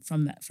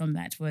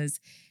that was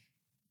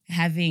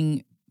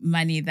having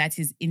money that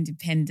is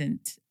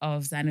independent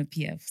of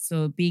ZANU-PF.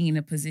 So being in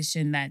a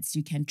position that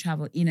you can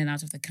travel in and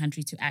out of the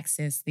country to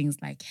access things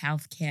like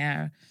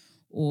healthcare,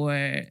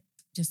 or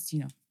just,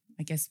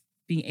 I guess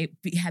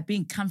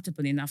being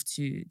comfortable enough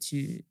to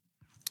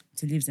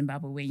leave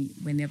Zimbabwe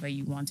whenever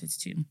you wanted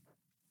to.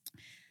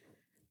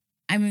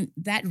 I mean,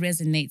 that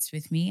resonates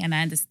with me, and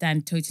I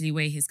understand totally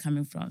where he's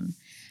coming from.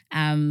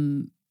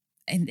 And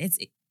it's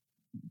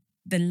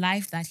the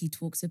life that he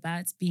talks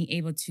about, being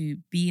able to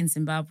be in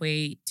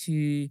Zimbabwe,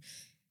 to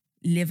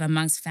live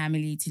amongst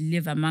family, to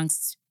live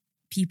amongst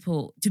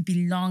people, to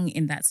belong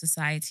in that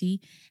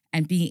society,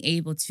 and being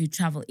able to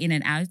travel in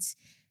and out.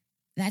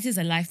 That is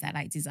a life that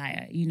I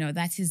desire.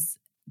 That is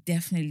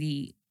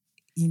definitely,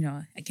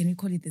 can we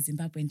call it the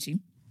Zimbabwean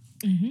dream?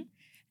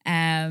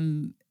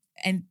 Mm-hmm.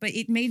 But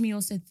it made me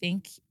also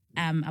think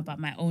about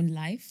my own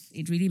life.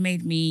 It really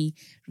made me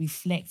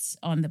reflect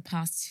on the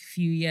past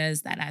few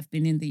years that I've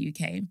been in the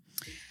UK.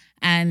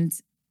 And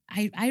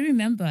I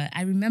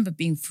remember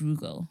being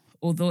frugal,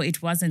 although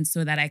it wasn't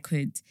so that I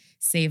could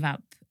save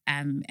up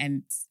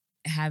and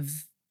have,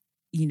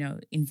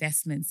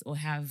 investments or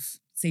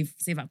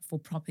save up for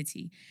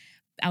property.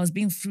 I was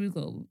being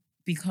frugal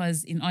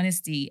because, in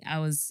honesty, I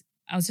was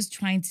just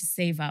trying to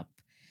save up,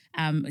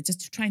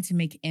 just trying to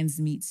make ends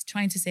meet,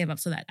 trying to save up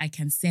so that I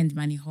can send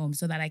money home,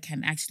 so that I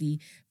can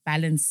actually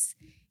balance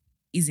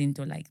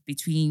izinto like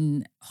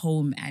between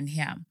home and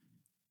here.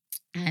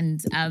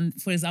 And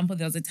for example,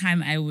 there was a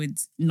time I would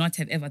not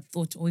have ever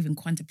thought or even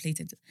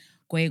contemplated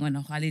going on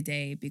a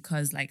holiday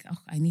because like, oh,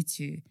 I need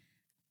to,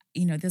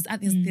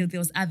 there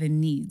was other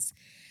needs.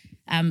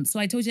 So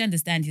I totally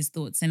understand his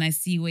thoughts and I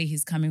see where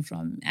he's coming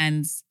from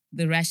and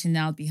the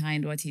rationale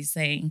behind what he's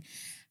saying.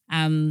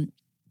 And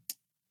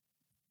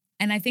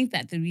I think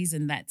that the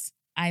reason that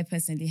I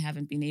personally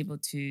haven't been able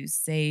to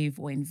save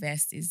or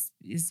invest is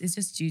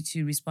just due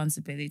to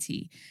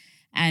responsibility.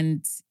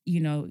 And,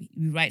 you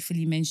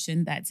rightfully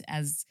mentioned that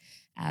as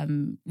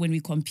when we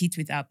compete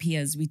with our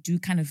peers, we do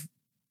kind of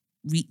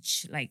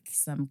reach like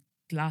some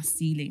glass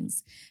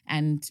ceilings.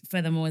 And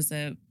furthermore, as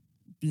a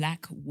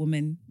Black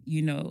woman,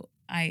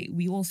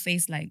 we all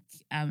face like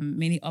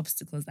many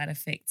obstacles that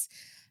affect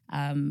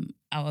our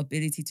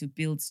ability to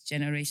build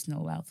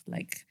generational wealth.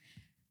 Like,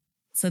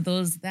 so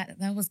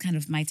that was kind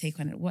of my take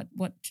on it.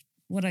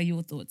 What are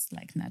your thoughts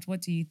like, Nat?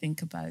 What do you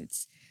think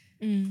about?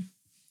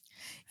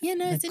 Yeah,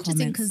 no, it's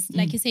interesting because,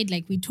 like you said,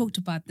 like we talked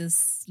about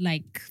this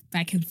like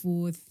back and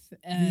forth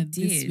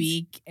this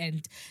week,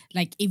 and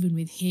like even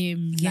with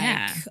him,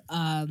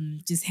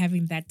 just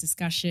having that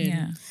discussion.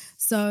 Yeah.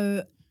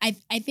 So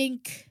I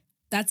think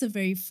that's a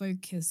very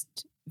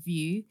focused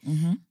view,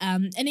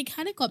 and it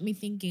kind of got me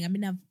thinking. I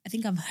mean, I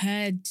think I've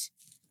heard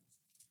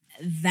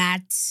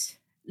that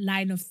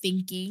line of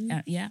thinking,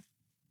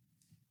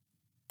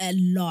 a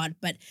lot,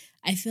 but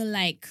I feel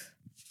like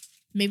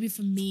maybe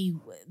for me,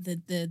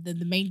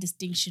 the main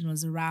distinction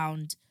was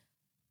around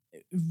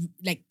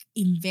like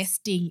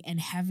investing and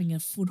having a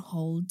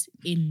foothold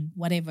in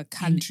whatever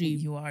country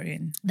you are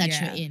in,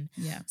 that you're in.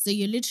 Yeah. So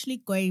you're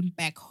literally going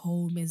back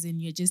home, as in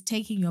you're just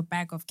taking your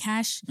bag of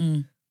cash.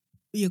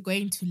 You're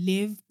going to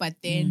live, but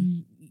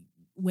then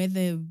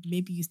whether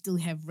maybe you still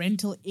have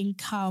rental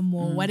income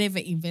or whatever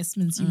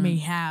investments you may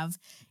have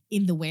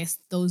in the West,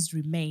 those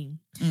remain.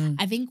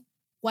 I think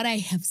what I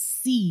have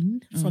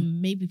seen from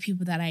maybe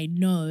people that I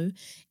know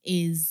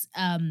is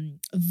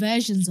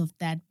versions of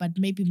that, but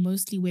maybe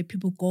mostly where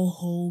people go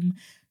home,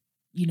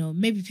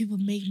 maybe people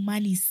make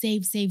money,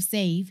 save,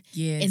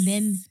 yes, and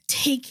then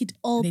take it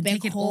all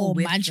back home.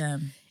 With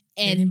them.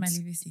 And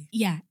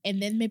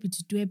and then maybe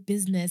to do a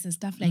business and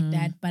stuff like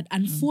that. But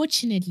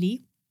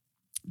unfortunately,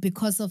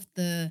 because of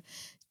the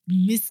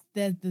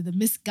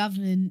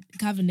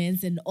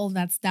misgovernance and all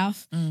that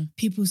stuff,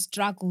 people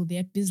struggle,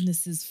 their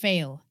businesses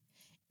fail.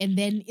 And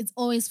then it's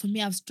always, for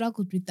me, I've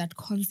struggled with that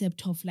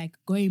concept of like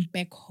going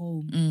back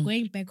home,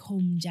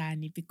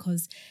 Johnny,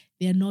 because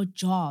there are no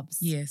jobs.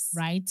 Yes.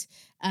 Right?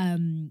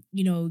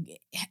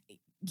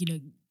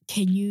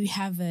 Can you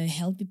have a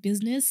healthy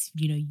business?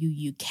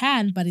 You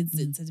can, but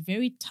it's a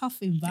very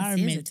tough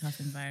environment. It is a tough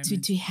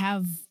environment to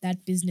have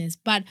that business.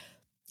 But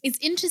it's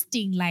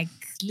interesting, like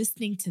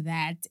listening to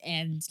that,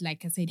 and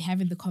like I said,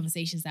 having the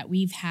conversations that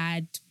we've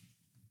had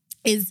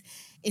it's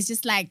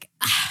just like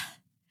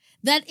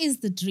that is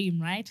the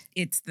dream, right?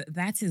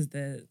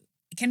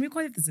 Can we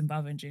call it the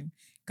Zimbabwean dream?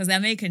 Because the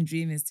American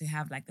dream is to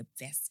have like the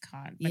best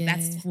car, but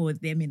that's for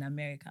them in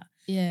America.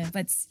 Yeah.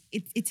 But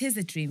it is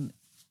a dream.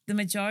 The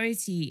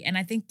majority, and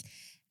I think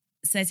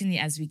certainly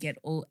as we get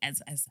old,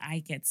 as I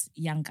get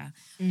younger,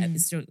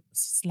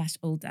 slash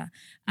older,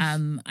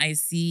 I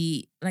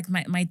see like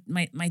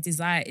my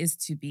desire is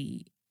to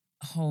be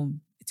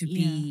home, to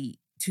be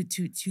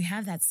to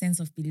have that sense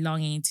of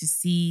belonging, to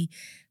see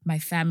my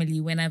family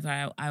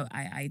whenever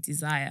I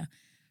desire.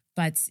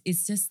 But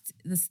it's just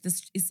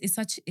it's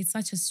such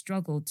a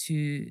struggle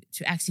to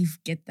actually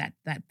get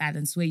that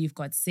balance where you've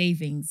got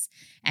savings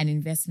and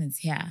investments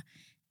here,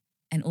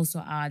 and also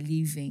are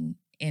living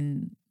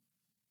in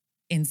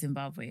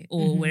Zimbabwe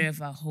or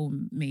wherever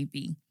home may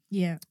be.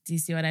 Yeah. Do you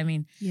see what I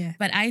mean? Yeah.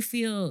 But I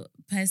feel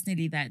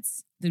personally that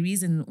the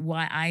reason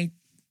why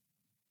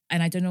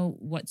and I don't know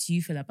what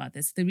you feel about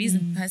this, the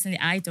reason personally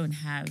I don't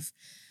have,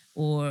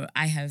 or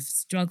I have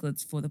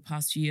struggled for the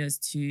past few years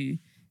to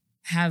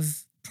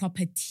have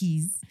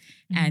properties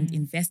and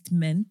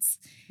investments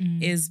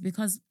is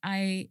because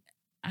I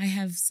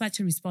have such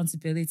a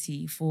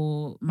responsibility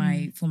for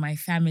my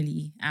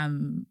family,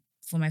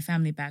 for my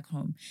family back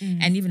home.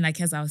 And even like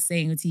as I was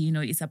saying,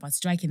 it's about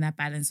striking that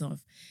balance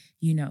of,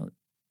 do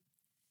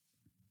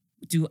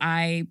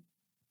I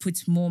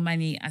put more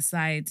money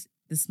aside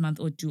this month,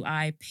 or do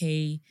I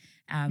pay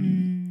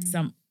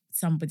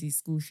somebody's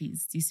school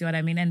fees? Do you see what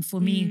I mean? And for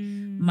me,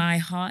 my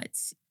heart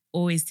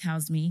always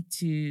tells me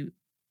to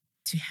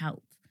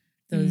help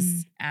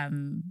those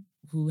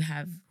who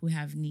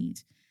have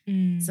need.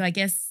 So I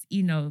guess,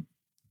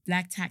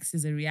 Black tax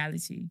is a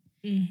reality,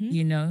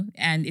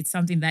 and it's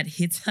something that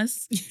hits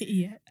us.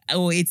 Yeah.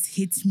 Or it's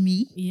hit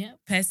me. Yeah.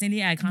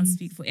 Personally, I can't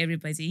speak for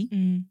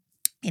everybody.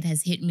 It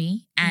has hit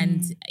me,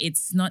 and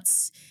it's not.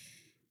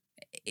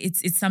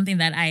 It's something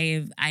that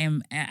I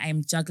am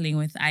juggling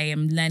with. I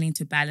am learning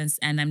to balance,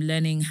 and I'm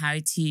learning how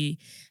to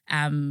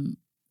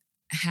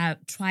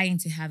trying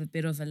to have a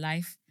bit of a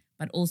life,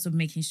 but also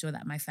making sure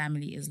that my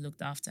family is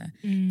looked after.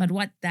 But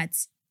what that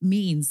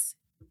means,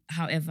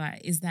 however,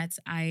 is that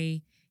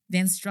I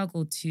then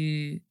struggle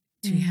to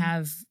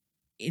have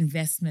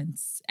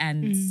investments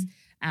and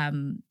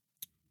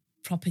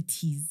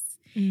properties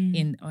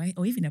in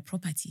or even a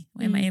property.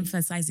 Why am I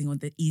emphasizing on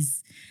the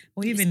is?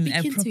 Or even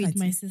a property. It,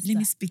 my sister. Let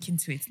me speak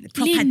into it.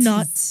 Lean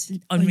not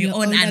on your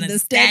own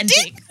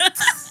understanding.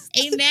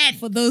 Amen.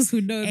 For those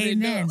who know,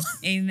 amen.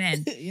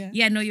 Amen.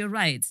 Yeah. No, you're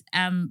right.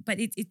 But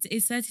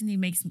it certainly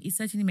makes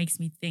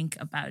me think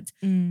about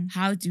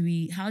how do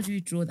we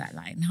draw that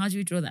line? How do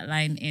we draw that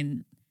line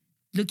in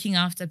looking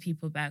after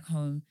people back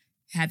home,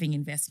 having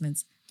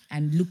investments,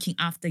 and looking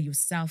after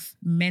yourself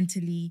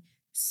mentally,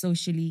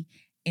 socially,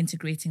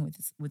 integrating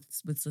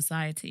with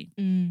society?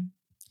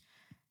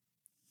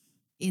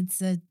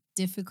 It's a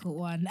difficult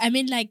one. I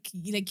mean, like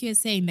you're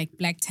saying, like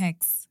black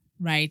tax,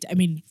 right? I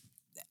mean,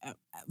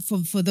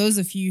 for those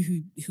of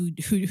you who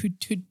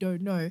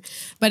don't know,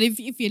 but if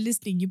you're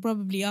listening, you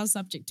probably are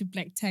subject to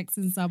black tax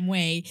in some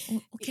way.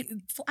 Okay,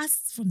 for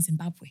us from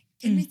Zimbabwe,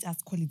 can we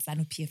just call it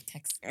ZANU-PF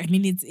tax? I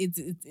mean, it's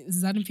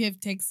ZANU-PF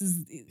tax is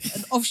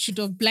an offshoot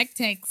of black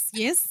tax.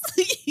 Yes,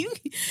 you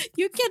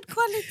can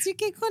call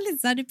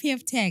it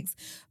ZANU-PF tax,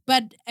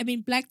 but I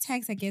mean, black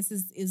tax, I guess,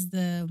 is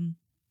the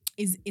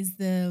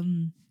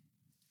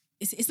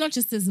it's not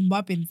just a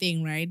Zimbabwean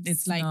thing, right?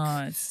 It's like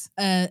a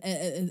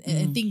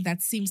thing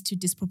that seems to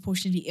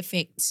disproportionately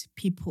affect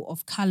people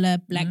of color,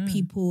 black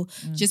people,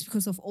 just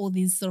because of all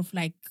these sort of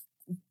like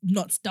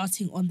not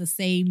starting on the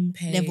same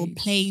level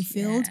playing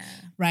field,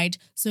 right?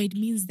 So it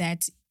means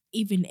that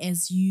even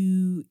as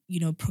you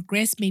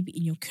progress maybe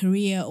in your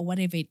career or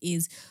whatever it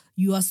is,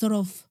 you are sort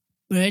of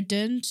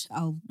burdened,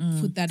 I'll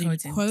put that in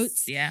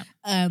quotes,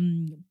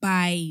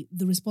 by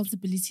the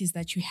responsibilities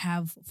that you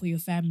have for your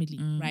family,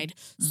 right?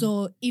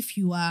 So if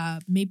you are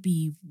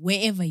maybe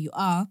wherever you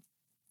are,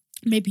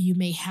 maybe you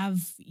may have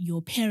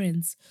your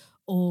parents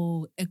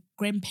or a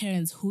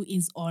grandparents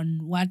who's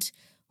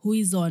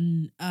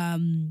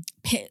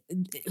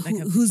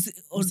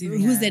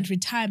at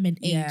retirement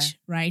age,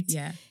 right?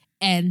 Yeah.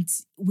 And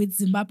with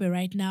Zimbabwe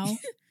right now,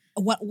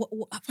 what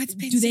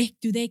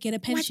do they get a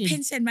pension? What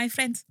pension, my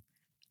friend?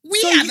 We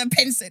have a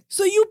pension.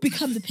 So you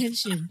become the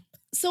pension.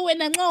 So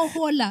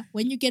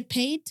when you get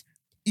paid,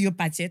 your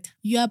budget,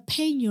 you are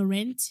paying your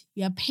rent,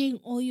 you are paying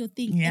all your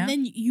things, and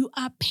then you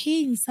are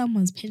paying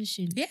someone's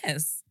pension.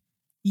 Yes.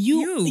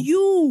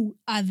 You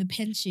are the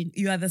pension.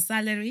 You are the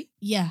salary.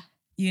 Yeah.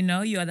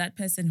 You are that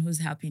person who's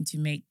helping to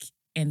make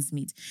ends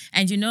meet.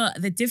 And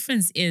the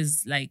difference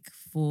is like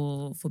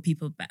for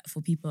people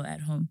at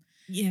home,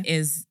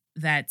 is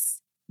that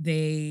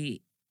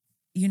they,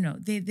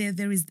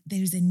 there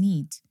is a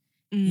need.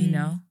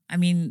 I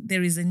mean,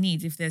 there is a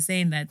need. If they're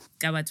saying that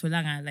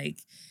Gabatulanga,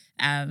 like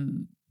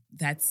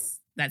that's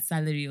that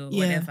salary or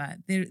whatever,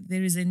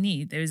 there is a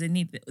need. There is a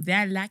need.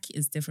 Their lack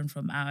is different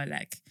from our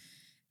lack.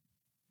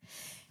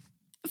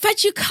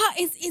 But you can't.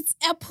 It's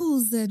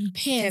apples and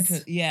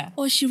pears.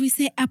 Or should we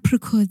say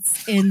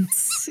apricots and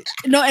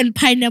and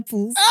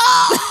pineapples?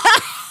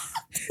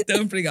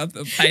 Don't bring up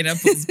the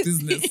pineapples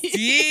business.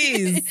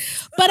 Jeez.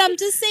 But I'm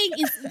just saying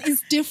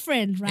it's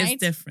different, right? It's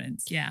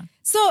different, yeah.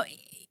 So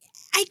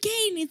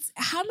again, it's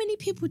how many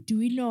people do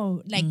we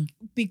know? Like,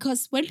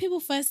 because when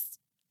people first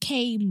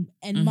came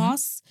en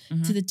masse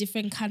to the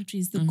different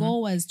countries, the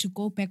goal was to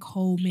go back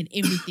home and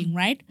everything,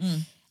 right?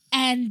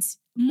 And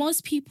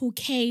most people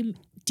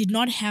did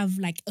not have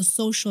like a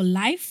social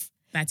life.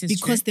 That is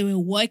because true. they were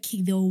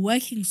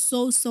working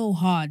so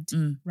hard,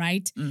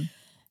 right?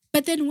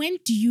 But then when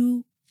do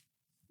you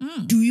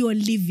do your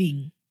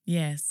living?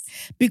 Yes.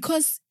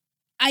 Because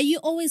are you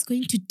always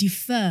going to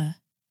defer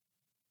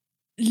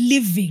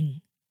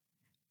living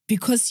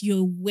because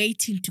you're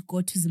waiting to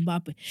go to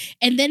Zimbabwe?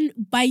 And then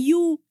by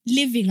you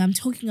living, I'm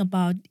talking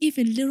about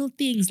even little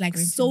things like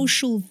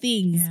social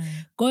things,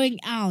 going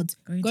out,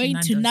 going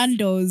to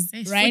Nando's,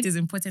 right? Food is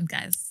important,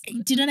 guys.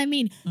 Do you know what I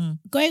mean?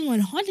 Going on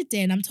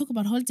holiday, and I'm talking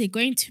about holiday,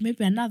 going to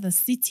maybe another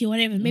city or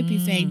whatever, maybe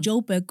if you're in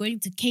Joburg, going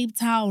to Cape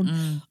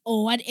Town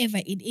or whatever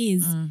it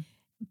is.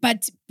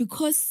 But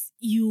because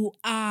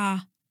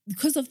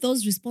of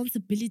those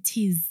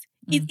responsibilities,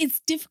 it's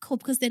difficult,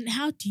 because then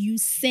how do you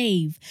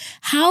save?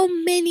 How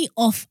many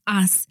of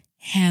us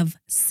have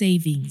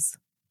savings?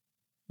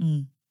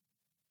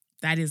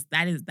 That is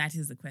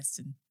the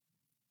question.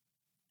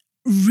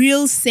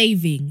 Real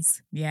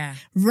savings. Yeah.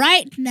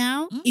 Right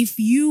now, if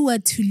you were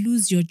to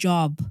lose your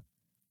job,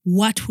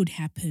 what would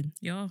happen?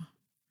 Yeah.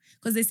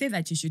 Because they say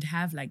that you should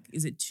have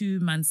 2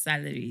 months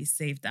salary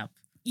saved up.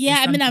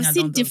 Yeah, I mean, I've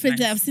seen different.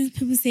 I've seen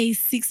people say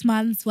 6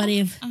 months,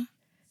 whatever.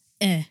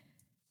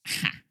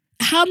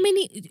 How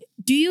many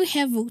do you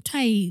have? Money.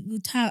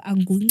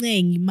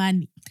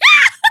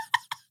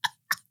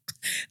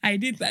 I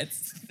did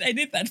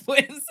that for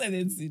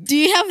excellency. Do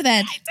you have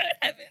that? I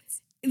don't have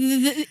it.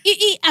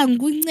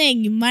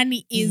 The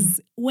money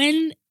is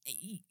when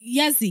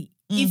Yazi.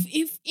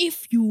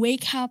 If you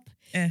wake up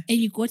and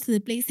you go to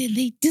the place and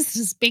they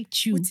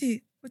disrespect you. What's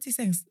he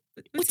saying?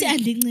 What's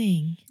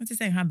he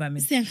saying? Hamba.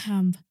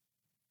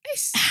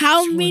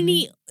 How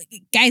many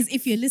guys?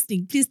 If you're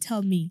listening, please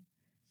tell me.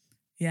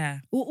 Yeah.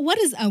 What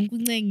is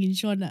Anguneng in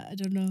Shona? I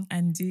don't know.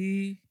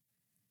 Andy,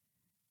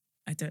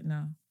 I don't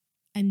know.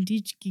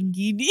 Andich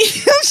Kingini.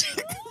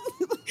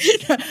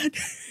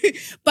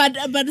 but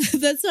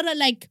that's sort of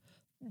like,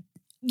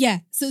 yeah.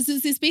 So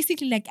it's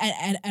basically like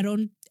I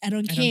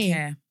don't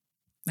care.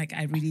 Like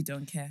I really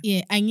don't care.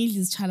 Yeah, I need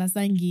this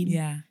chalasangin.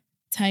 Yeah.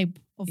 Type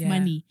of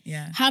money.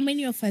 Yeah. How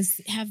many of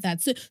us have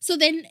that? So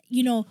then,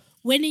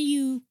 when are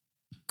you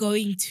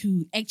going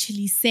to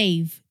actually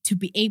save to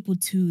be able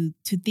to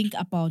think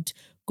about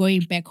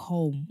going back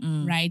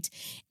home, right?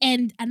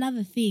 And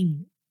another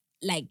thing,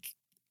 like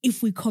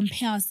if we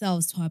compare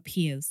ourselves to our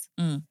peers,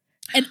 and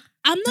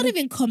I'm not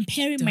even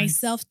comparing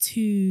myself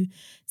to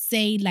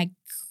say like,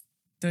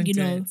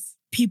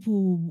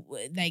 people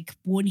like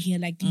born here,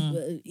 like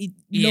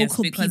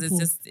local because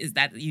people. it's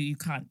that you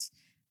can't.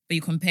 But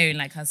you're comparing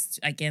like us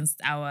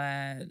against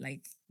our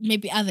like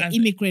maybe other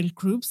immigrant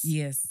groups.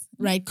 Yes.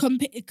 Right.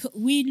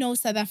 We know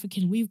South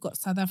African. We've got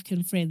South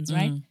African friends,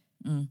 right?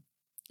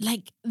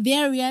 Like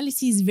their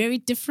reality is very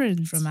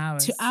different from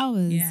ours. To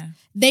ours. Yeah.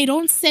 They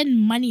don't send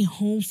money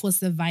home for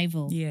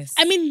survival. Yes.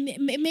 I mean,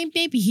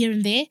 maybe here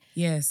and there.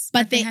 Yes.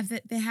 But they have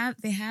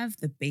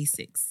the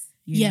basics.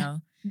 You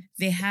know,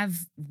 they have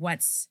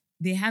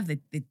the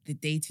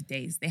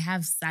day-to-days. They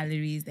have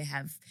salaries. They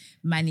have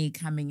money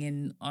coming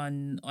in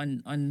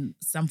on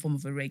some form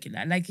of a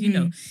regular. Like, you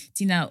know,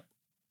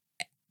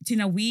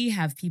 Tina, we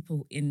have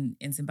people in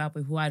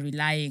Zimbabwe who are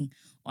relying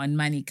on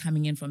money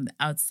coming in from the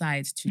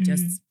outside to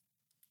just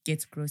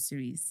get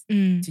groceries,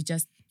 to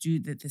just do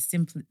the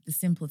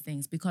simple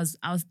things, because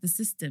the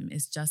system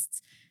is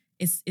just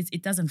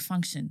it doesn't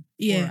function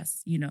for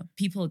us. You know,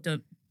 people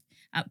don't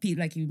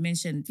like you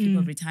mentioned, people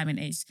of retirement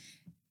age.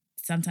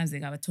 Sometimes they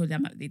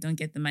don't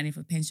get the money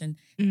for pension.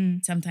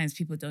 Sometimes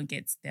people don't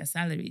get their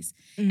salaries.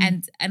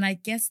 And I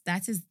guess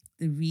that is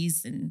the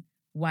reason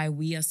why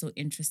we are so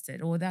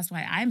interested, or that's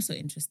why I'm so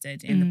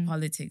interested in the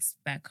politics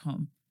back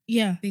home.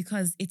 Yeah.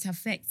 Because it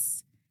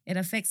affects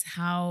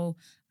how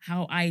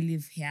I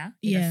live here.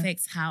 It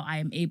affects how I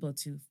am able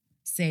to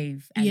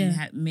save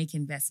and make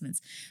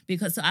investments.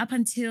 Because so up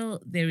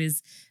until there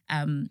is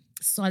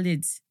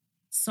solid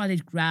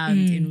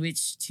ground in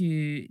which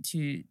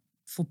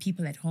for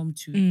people at home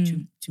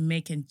to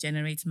make and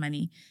generate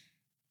money,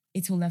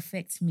 it will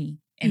affect me.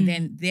 And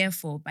then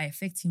therefore, by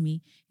affecting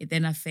me, it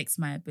then affects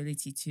my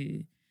ability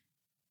to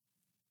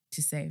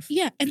save.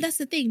 Yeah, and that's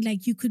the thing.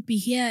 Like, you could be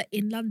here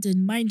in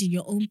London minding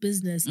your own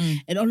business,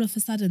 and all of a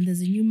sudden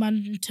there's a new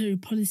monetary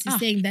policy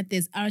saying that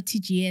there's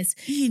RTGS.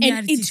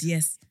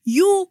 RTGS.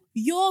 Your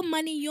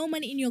money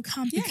in your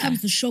account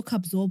becomes the shock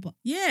absorber.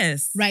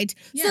 Yes. Right?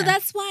 Yeah. So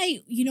that's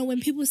why,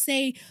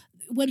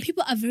 when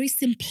people are very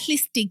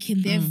simplistic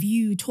in their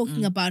view,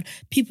 talking about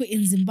people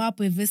in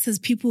Zimbabwe versus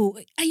people,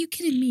 are you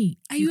kidding me?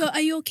 Are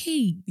you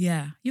okay?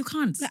 Yeah, you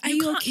can't. Are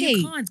you okay?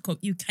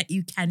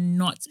 You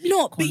cannot.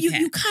 No, compare. But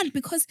you can't,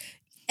 because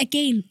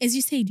again, as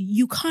you said,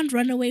 you can't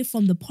run away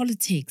from the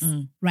politics,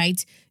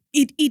 right?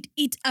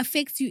 It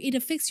affects you. It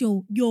affects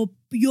your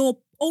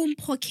own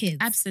pockets.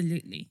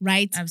 Absolutely.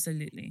 Right?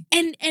 Absolutely.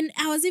 And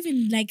I was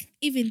even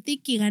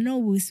thinking, I know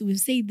we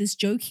say this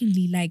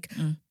jokingly, like.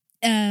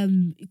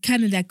 Kind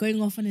of like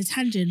going off on a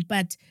tangent,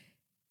 but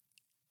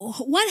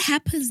what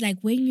happens like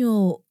when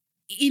you're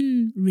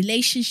in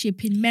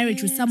relationship, in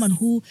marriage with someone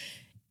who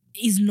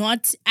is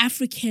not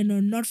African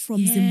or not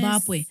from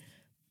Zimbabwe,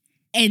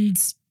 and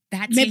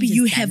that maybe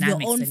you have your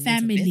own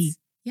family,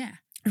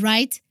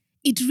 right?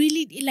 It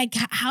really, like,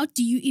 how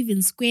do you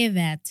even square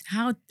that?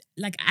 How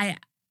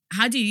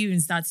do you even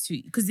start to?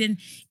 Because then,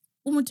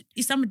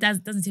 if someone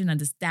doesn't even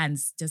understand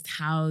just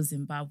how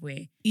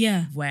Zimbabwe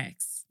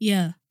works,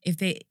 if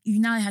you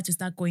now have to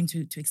start going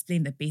to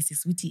explain the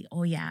basics,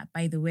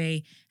 by the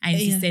way, I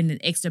need to send an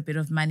extra bit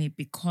of money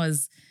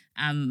because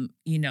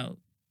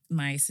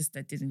my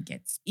sister didn't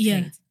get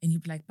paid, and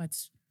you'd be like, but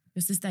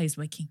your sister is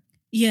working.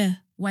 Yeah.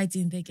 Why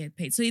didn't they get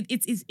paid? So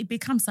it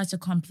becomes such a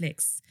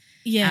complex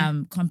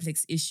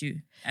issue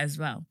as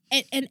well.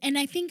 And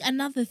I think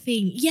another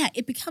thing,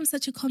 it becomes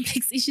such a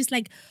complex issue. It's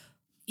like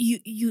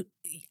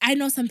I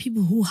know some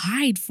people who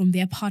hide from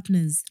their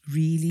partners.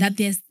 Really? That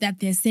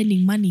they're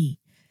sending money.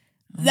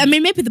 I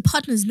mean, maybe the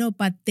partners know,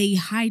 but they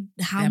hide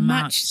how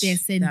much they're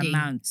sending. The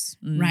amounts.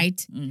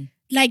 Right?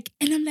 Like,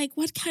 and I'm like,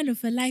 what kind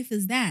of a life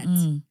is that?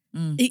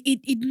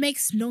 It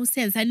makes no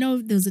sense. I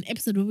know there was an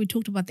episode where we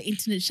talked about the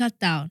internet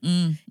shutdown.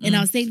 And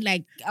I was saying,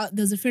 like,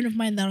 there was a friend of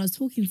mine that I was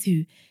talking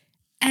to,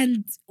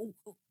 and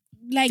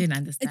like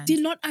did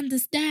not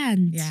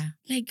understand. Yeah.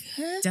 Like,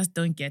 just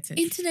don't get it.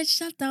 Internet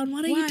shutdown.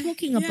 What are you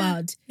talking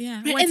about?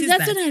 Yeah. Right? And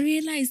that's when I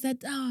realized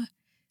that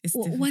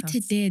what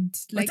it did.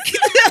 Like,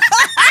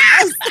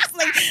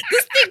 like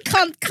this thing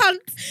can't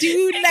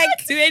do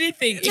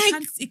anything.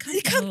 It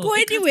can't go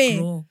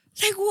anywhere.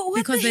 Like, what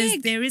because the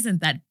heck? there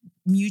isn't that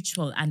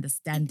mutual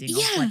understanding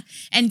of what.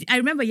 And I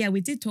remember,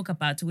 we did talk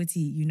about Witty,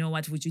 you know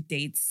what, would you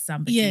date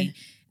somebody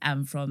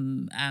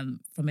from a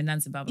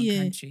non-Zimbabwean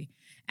country?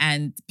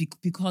 And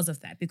because of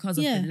that, because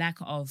of the lack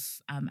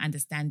of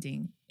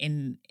understanding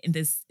in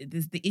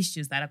the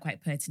issues that are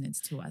quite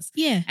pertinent to us,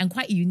 and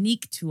quite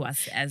unique to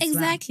us as well.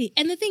 Exactly.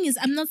 And the thing is,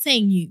 I'm not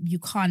saying you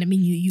can't. I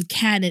mean, you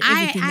can and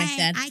everything like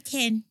that. I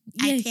can.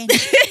 No.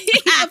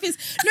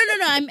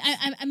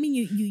 I mean,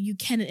 you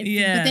can and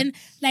everything. But then,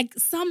 like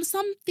some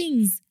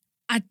things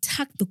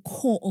attack the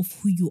core of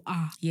who you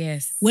are.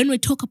 Yes. When we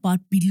talk about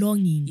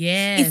belonging,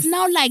 it's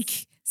now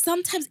like.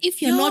 Sometimes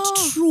if you're not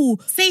true...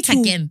 Say it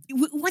again.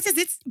 What is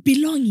it?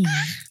 Belonging,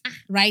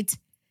 right?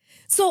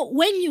 So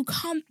when you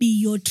can't be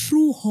your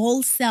true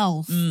whole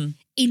self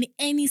in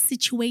any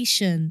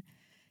situation,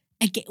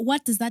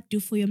 what does that do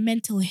for your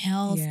mental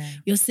health?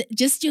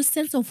 Just your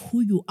sense of who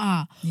you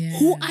are.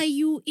 Who are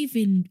you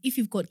even, if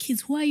you've got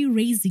kids, who are you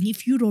raising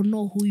if you don't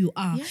know who you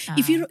are?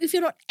 If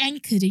you're not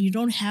anchored and you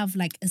don't have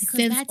like a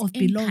sense of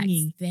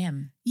belonging.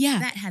 Them.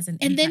 That has an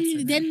and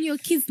impact. then your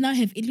kids now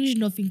have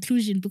illusion of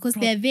inclusion because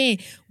they're there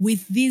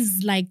with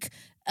these like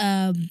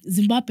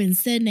Zimbabwean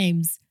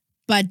surnames.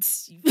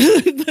 But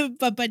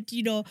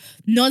you know,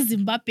 no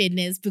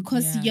Zimbabweanness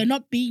because you're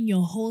not being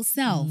your whole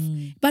self.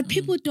 But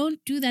people don't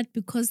do that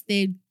because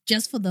they're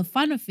just for the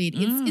fun of it.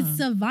 It's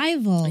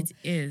survival. It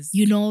is.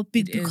 You know,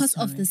 because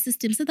of the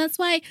system. So that's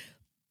why,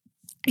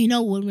 you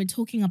know, when we're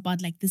talking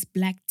about like this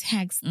black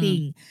tax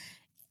thing,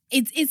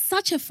 it's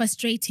such a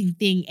frustrating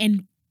thing.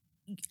 And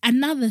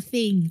another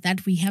thing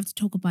that we have to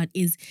talk about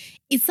is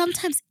it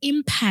sometimes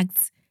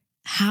impacts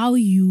how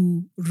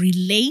you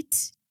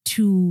relate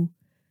to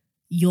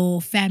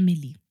your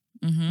family,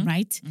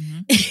 right?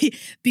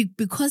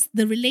 Because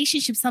the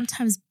relationship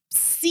sometimes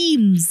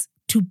seems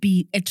to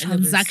be a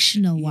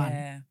transactional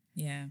one.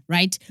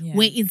 Right?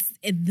 Where it's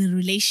the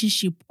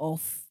relationship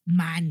of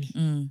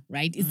money,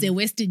 right? It's a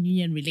Western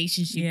Union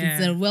relationship.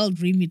 It's a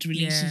world remit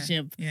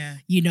relationship,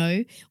 you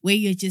know, where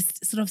you're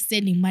just sort of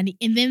sending money.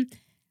 And then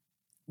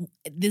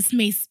this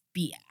may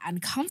be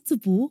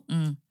uncomfortable,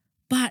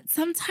 but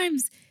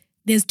sometimes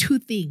there's two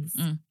things.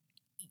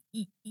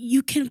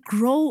 You can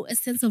grow a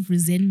sense of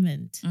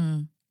resentment.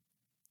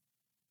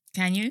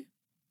 Can you?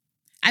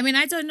 I mean,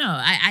 I don't know.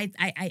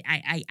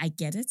 I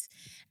get it,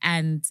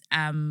 and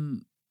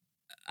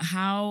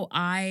how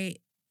I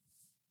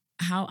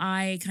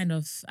kind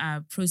of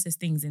process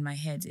things in my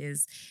head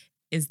is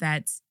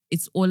that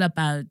it's all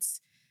about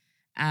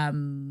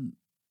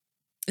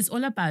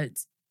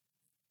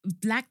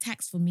black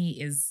tax for me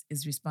is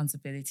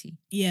responsibility.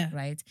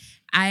 Right.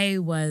 I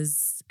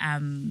was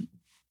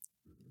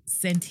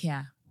sent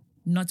here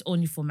not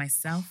only for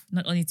myself,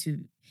 not only to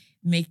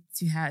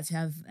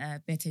have a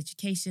better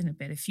education, a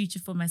better future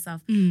for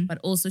myself, but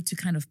also to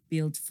kind of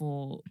build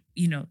for,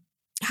 you know.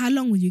 How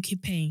long will you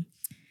keep paying?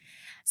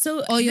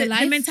 So all your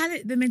life?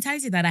 The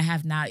mentality that I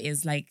have now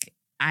is like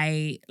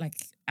I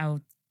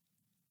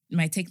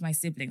might take my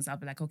siblings. I'll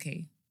be like,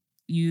 okay,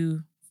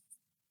 you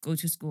go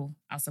to school.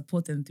 I'll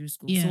support them through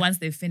school. So once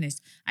they've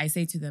finished, I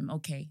say to them,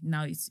 okay,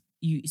 now it's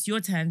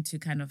your turn to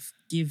kind of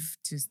give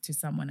to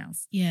someone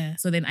else.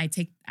 So then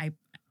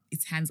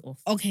it's hands off.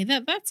 Okay,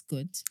 that's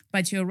good.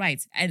 But you're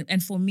right.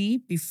 And for me,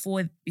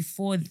 before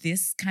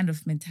this kind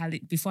of mentality,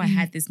 before I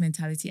had this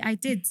mentality, I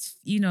did,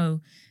 you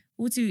know,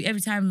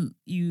 every time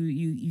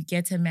you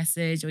get a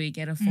message or you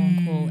get a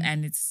phone call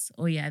and it's,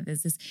 oh yeah,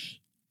 there's this,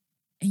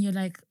 and you're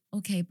like,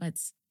 okay, but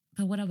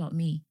what about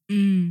me?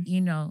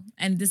 You know,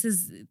 and this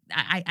is,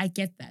 I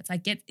get that. I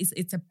get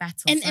it's a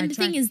battle. And the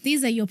thing is,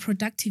 these are your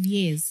productive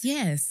years.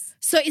 Yes.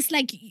 So it's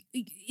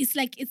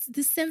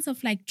this sense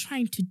of like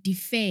trying to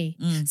defer.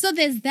 So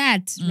there's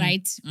that,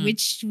 right?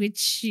 Which,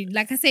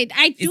 like I said,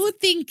 I do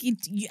think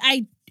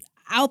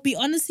I'll be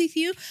honest with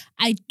you,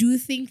 I do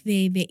think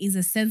there is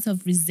a sense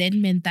of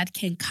resentment that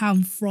can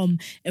come from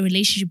a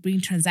relationship being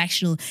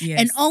transactional.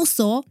 And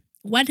also,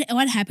 what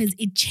happens,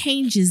 it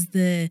changes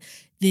the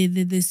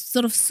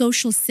sort of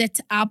social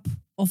setup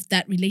of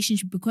that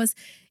relationship. Because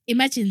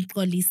imagine,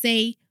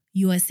 say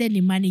you are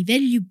sending money,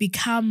 then you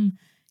become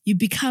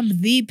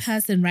the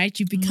person, right?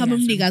 You become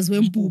umnikazi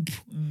wempuphu.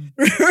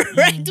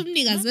 Right?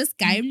 Umnikazi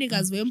wesgayi,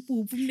 umnikazi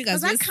wempuphu,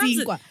 umnikazi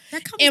wesinkwa.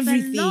 That comes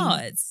everything. With a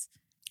lot.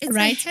 It's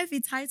right? a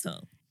heavy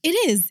title.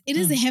 It is. It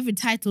is a heavy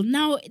title.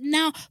 Now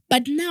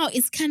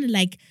it's kind of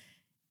like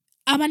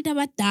abantu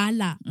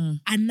abadala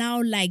are now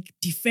like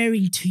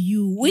deferring to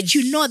you, which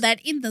you know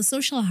that in the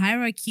social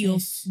hierarchy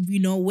of,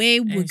 you know,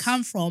 where we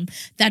come from,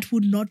 that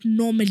would not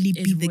normally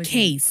be the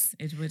case.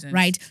 It wouldn't.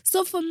 Right?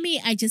 So for me,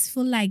 I just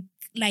feel like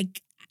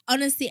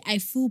honestly, I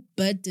feel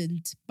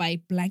burdened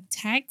by black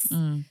tax.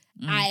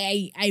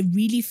 I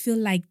really feel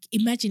like,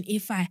 imagine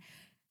if I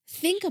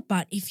think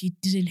about if you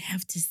didn't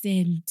have to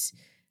send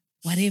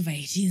whatever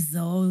it is,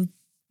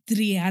 $300,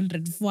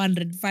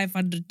 $400,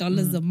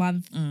 $500 a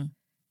month.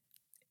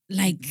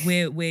 Like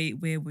where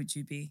would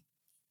you be?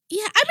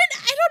 Yeah, I mean,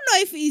 I don't know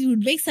if it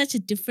would make such a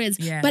difference.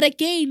 Yeah. But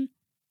again,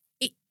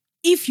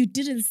 if you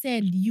didn't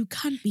send, you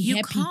can't be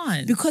happy. You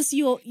can't. Because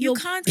you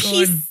can't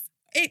peace.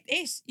 Go on.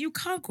 You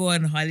can't go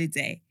on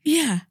holiday.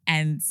 Yeah.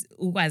 And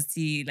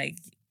like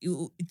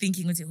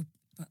thinking,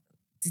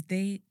 did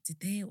they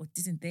or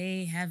didn't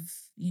they have,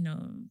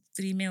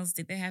 3 meals?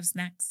 Did they have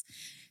snacks?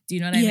 Do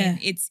you know what I mean?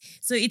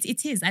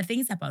 It is. I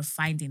think it's about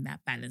finding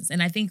that balance.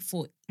 And I think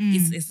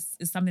it's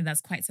something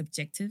that's quite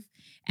subjective,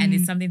 and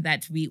it's something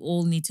that we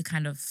all need to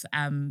kind of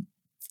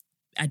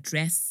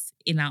address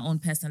in our own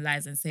personal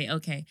lives and say,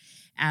 okay,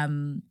 I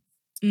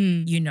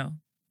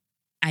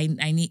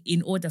need,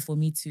 in order for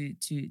me to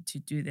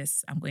do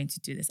this, I'm going to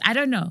do this. I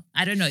don't know.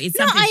 It's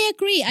something. I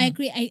agree.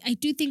 I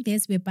do think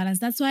there's a balance.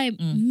 That's why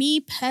me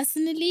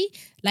personally,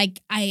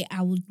 like I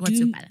would What's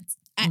your balance?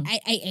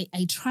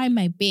 I try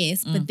my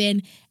best, but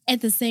then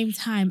at the same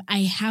time, I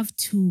have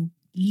to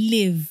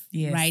live,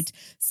 right?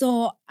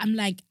 So I'm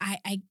like,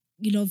 I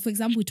for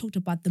example, we talked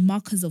about the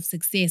markers of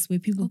success, where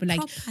people be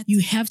like,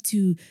 you have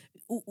to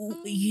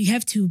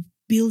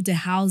build a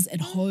house at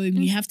home.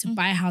 You have to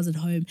buy a house at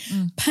home.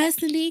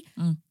 Personally,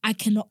 I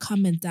cannot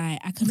come and die.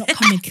 I cannot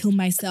come and kill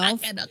myself. I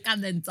cannot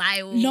come and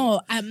die.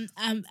 No, I'm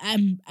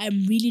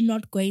really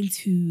not going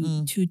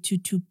to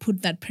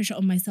put that pressure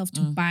on myself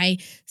to buy,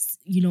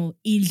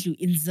 indlu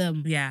in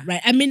Zim. Yeah.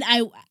 Right. I mean,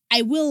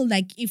 I will,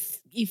 like,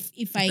 if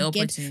I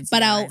get,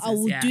 but I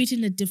will do it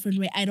in a different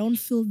way. I don't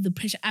feel the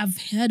pressure. I've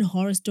heard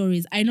horror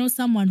stories. I know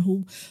someone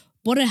who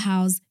bought a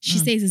house. She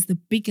says it's the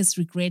biggest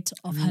regret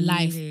of her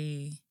life.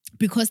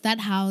 Because that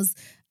house,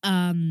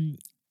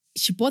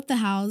 she bought the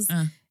house,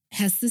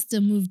 her sister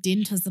moved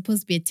in. It was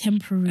supposed to be a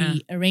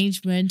temporary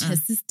arrangement. Her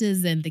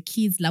sisters and the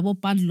kids, labo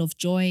bundle of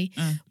joy,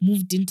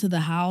 moved into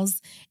the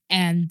house.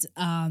 And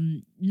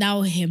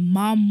now her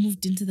mom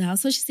moved into the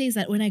house. So she says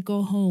that when I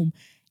go home,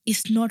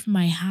 it's not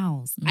my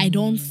house. I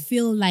don't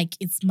feel like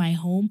it's my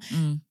home.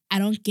 I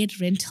don't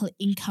get rental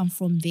income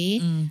from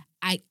there.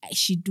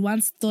 She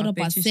once thought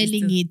about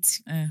selling it,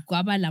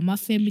 Guaba Lama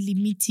family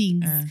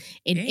meetings and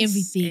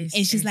everything.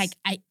 And she's like,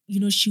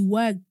 she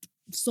worked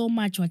so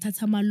much,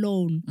 watatama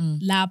loan,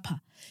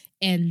 lapa.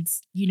 And,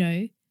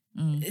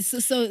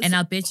 so and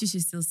I'll bet you she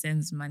still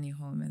sends money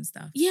home and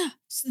stuff. Yeah.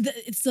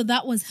 So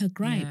that was her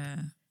gripe. Yeah.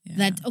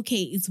 That,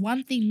 okay, it's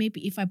one thing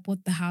maybe if I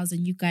bought the house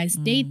and you guys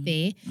stayed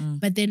there,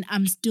 but then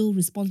I'm still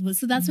responsible.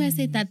 So that's why I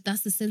say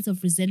that's the sense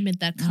of resentment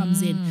that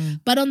comes in.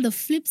 But on the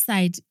flip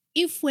side,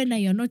 if when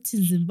you're not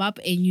in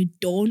Zimbabwe and you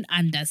don't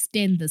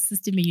understand the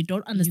system and you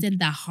don't understand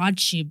the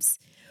hardships,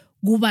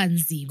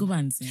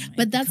 gubanzima.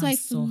 But that's why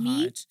for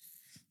me,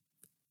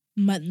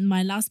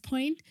 my last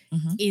point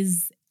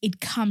is it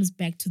comes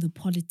back to the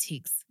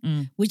politics,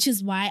 which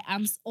is why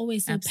I'm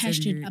always so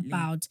passionate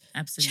about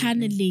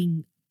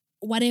channeling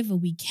whatever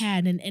we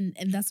can.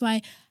 And that's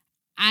why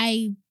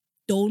I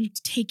don't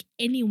take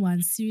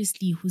anyone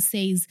seriously who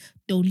says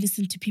don't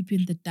listen to people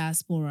in the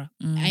diaspora.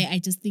 I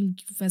just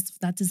think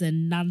first that is a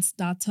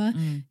non-starter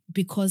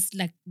because,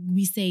 like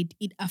we said,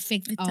 it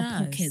affects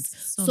our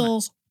pockets.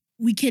 So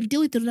we can deal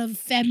with it on a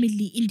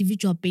family,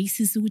 individual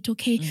basis. So it's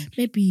okay,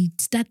 maybe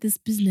start this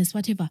business,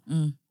 whatever.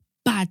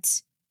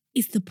 But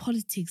it's the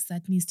politics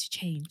that needs to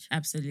change.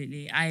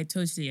 Absolutely. I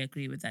totally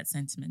agree with that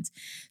sentiment.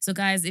 So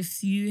guys,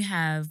 if you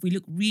have, we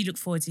look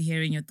forward to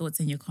hearing your thoughts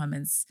and your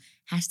comments.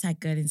 #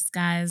 Girl in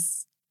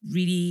Skies.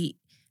 Really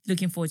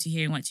looking forward to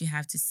hearing what you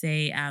have to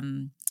say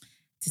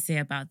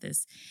about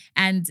this.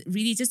 And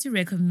really just to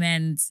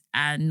recommend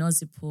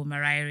Nozipho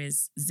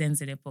Maraire's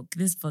Zenzele book.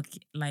 This book,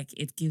 like,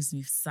 it gives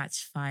me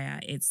such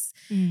fire. It's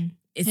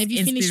have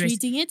you finished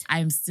reading it?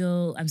 I'm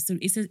still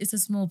it's a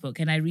small book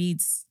and I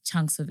read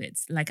chunks of it.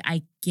 Like,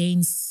 I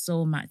gain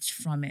so much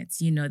from it.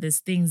 There's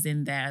things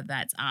in there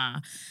that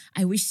I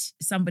wish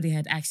somebody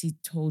had actually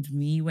told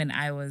me when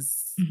I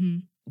was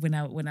when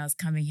I was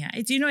coming here.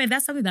 And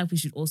that's something that we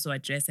should also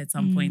address at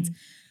some point.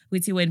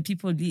 When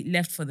people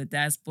left for the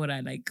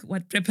diaspora, like,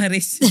 what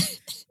preparation,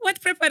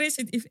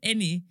 if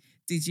any,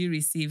 did you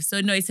receive? So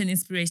no, it's an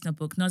inspirational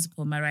book.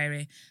 Nozipho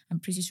Maraire. I'm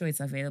pretty sure it's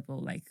available.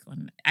 Like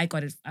I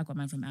got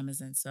mine from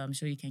Amazon, so I'm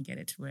sure you can get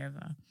it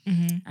wherever.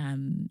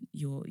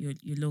 Your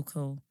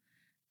local,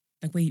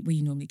 like where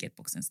you normally get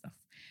books and stuff.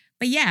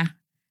 But yeah,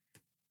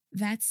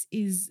 that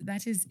is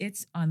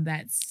it on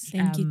that.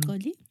 Thank you,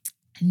 Koli.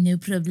 No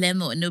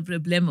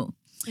problemo.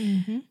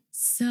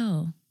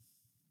 So,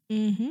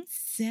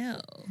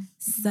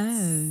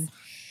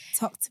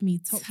 talk to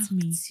me.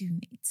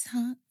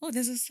 Oh,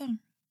 there's a song.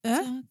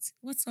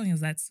 What song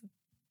is that?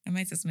 Am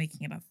I just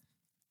making it up?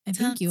 I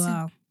think you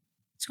are.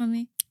 Tell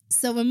me.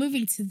 So we're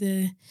moving to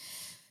the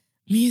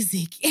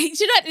music.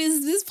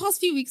 This past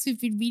few weeks we've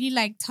been really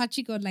like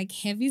touching on like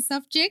heavy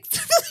subjects.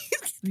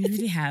 We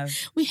really have.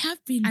 We have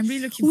been. I'm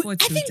really looking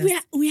forward to it. I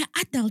think we are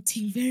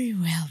adulting very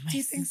well, my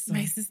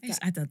sister. It's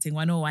adulting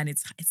 101.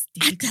 It's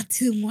difficult.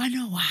 Adulting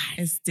 101.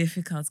 It's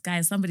difficult.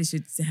 Guys, somebody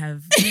should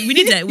have... we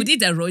need a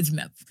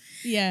roadmap.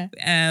 Yeah.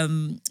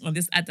 On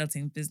this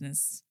adulting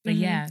business. But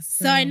yeah.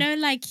 So I know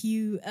like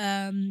you...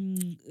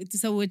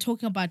 so we're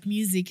talking about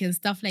music and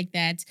stuff like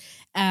that.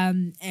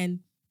 And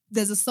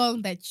there's a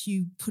song that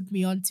you put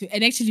me onto,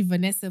 and actually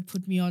Vanessa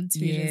put me onto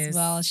it as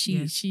well.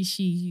 She.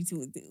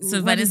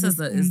 So Vanessa is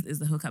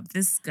the hookup.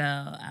 This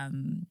girl,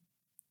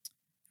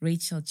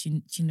 Rachel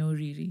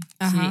Chinoriri.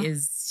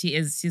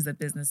 She's a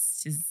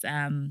business. She's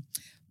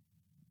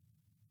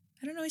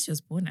I don't know where she was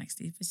born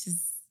actually, but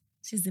she's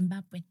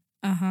Zimbabwean.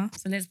 Uh-huh.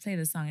 So let's play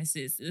the song. This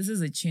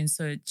is a tune,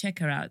 so check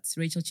her out. It's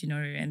Rachel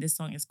Chinori, and this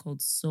song is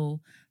called So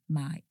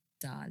My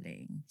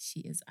Darling. She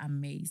is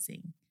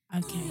amazing.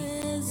 Okay.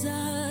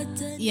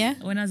 Yeah.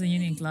 When I was in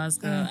uni in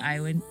Glasgow,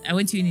 I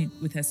went to uni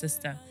with her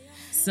sister.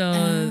 So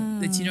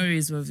the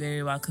Chinoris were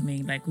very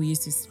welcoming. Like we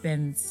used to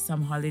spend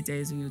some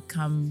holidays. We would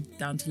come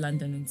down to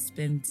London and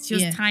spend. She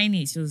was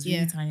tiny. She was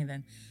really tiny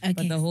then. Okay.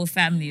 But the whole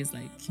family is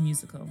like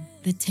musical.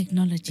 The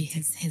technology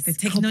has the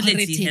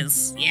technology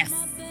has, yes.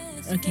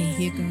 Okay,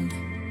 here goes.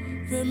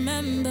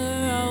 Remember,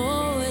 I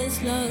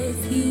always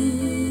love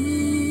you.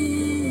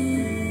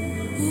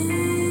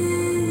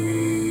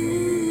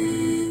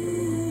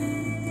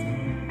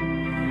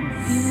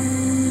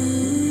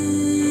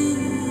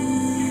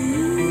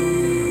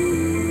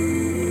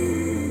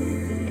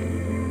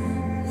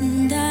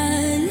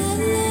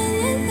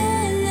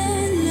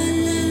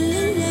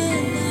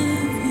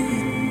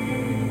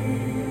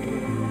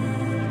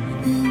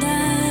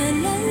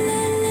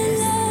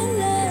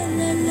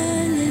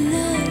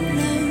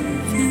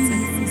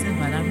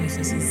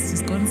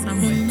 She's gone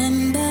somewhere.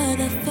 Remember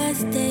the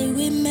first day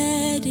we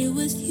met, it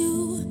was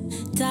you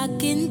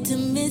talking to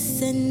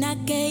Miss, and I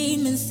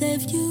came and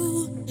saved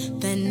you.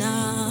 Then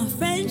our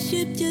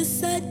friendship just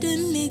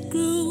suddenly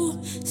grew.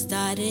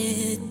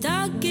 Started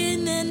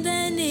talking and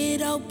then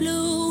it all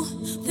blew.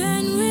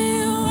 Then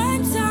we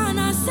went on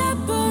our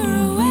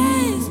separate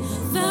ways.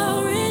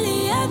 Felt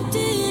really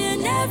empty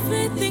and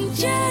everything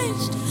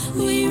changed.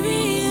 We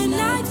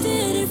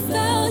reunited, it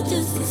felt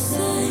just the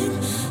same.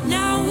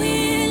 Now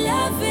we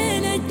love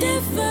in a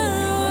different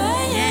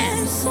way.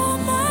 And so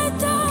my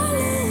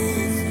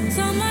darling,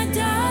 so my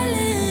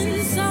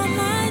darling, so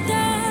my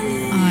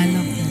darling. Oh, I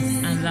love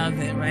this. I love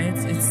it, right?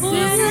 It's so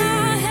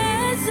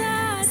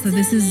So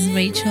this is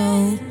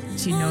Rachel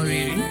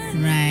Chinori.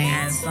 Right.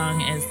 And the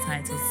song is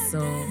titled So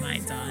My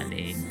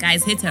Darling.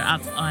 Guys, hit her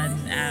up on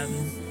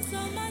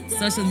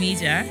social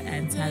media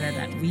and tell her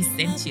that we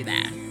sent you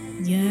there.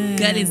 Yeah.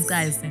 Goodies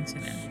guys sent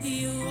you there.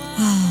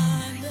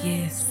 Oh,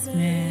 yes,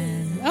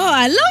 man. Oh,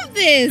 I love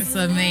this. It's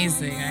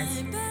amazing, right?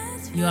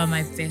 You are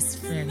my best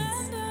friend.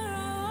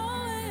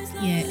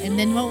 Yeah, and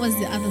then what was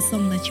the other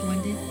song that you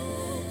wanted?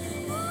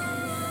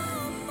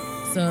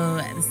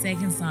 So the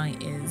second song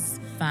is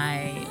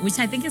by, which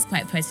I think is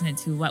quite pertinent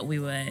to what we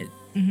were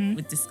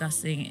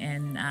discussing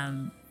in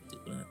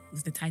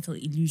with the title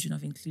Illusion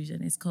of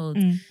Inclusion. It's called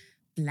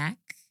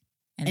Black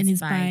and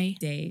it's by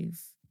Dave.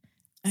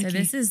 So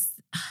this is,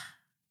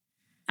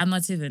 I'm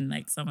not even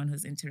like someone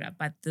who's into rap,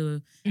 but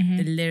the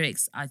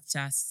lyrics are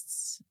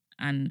just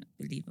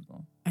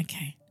unbelievable.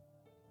 Okay.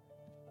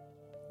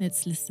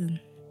 Let's listen.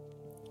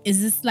 Is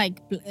this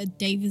like,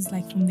 Dave is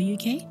like from the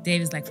UK?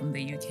 Dave is like from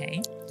the UK.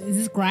 Is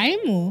this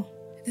grime or?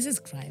 This is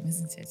grime,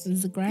 isn't it?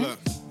 Is it grime? Look.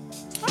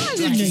 Oh, I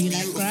didn't know you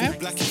like grime.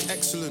 Black is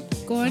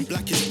excellent. Go on.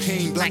 Black is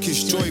pain, black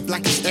is joy,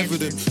 black is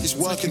evident. It's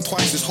working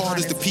twice as hard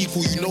as the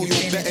people you know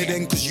you're better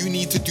than, because you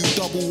need to do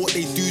double what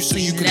they do so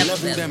you can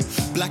level them.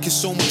 Black is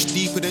so much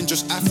deeper than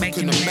just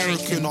African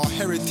American. Our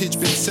heritage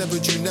been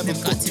severed, you never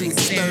got to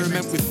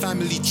experiment with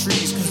family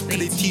trees. Cause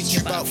they teach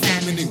you about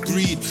famine and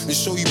greed and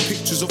show you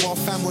pictures of our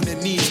fam on their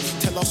knees.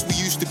 Tell us we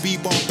used to be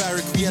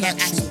barbaric, we had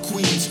actual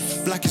queens.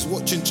 Black is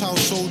watching child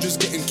soldiers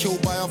getting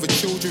killed by other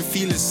children,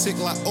 feeling sick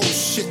like, oh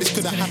shit, this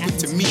could have happened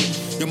to me.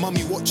 Your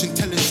mummy watching,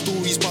 telling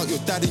stories about your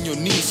dad and your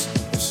niece.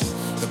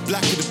 The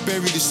blacker the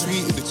berry, the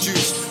sweeter the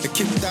juice. The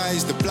kid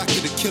dies, the blacker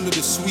the killer,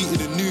 the sweeter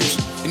the news.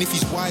 And if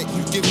he's white,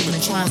 you give him a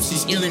chance,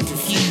 he's ill and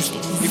confused.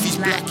 If he's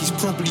black, he's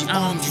probably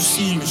armed, you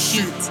see him and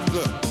shoot.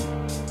 Look.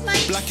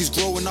 Black is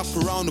growing up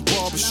around the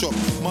barbershop.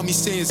 Mommy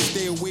saying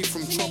stay away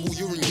from trouble,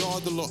 you're in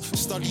yard a lot.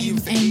 Studying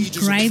for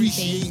ages,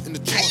 appreciating the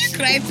chance.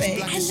 Crime Bay.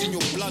 Black is in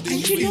your blood,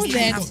 And you know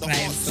that.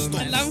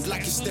 I love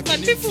Black is But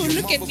stepping people in,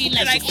 look at me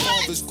like,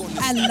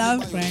 what? I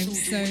love grime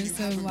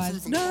so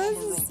much. No,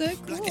 this is so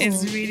cool.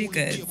 It's really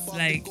good.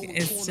 Like,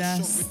 it's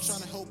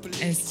just,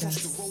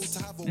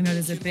 you know,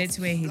 there's a bit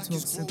where he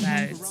talks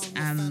about,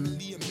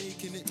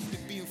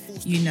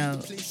 you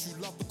know,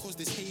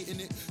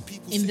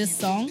 in this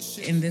song,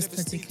 in this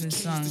particular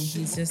song,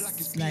 he's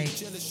just like,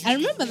 I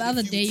remember the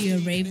other day you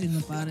were raving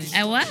about it.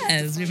 I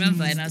was,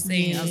 remember, and I was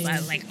saying, I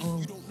was like,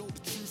 oh,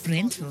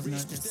 Brent will know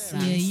this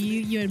song. Yeah,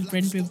 you and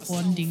Brent were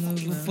bonding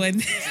over.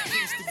 Brent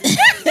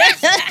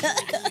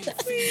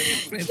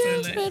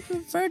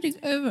Bonding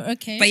over,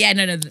 okay. But yeah,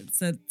 no.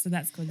 So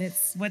that's cool.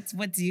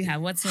 What do you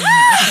have? What's on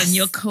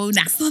your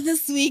corner? So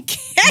this week,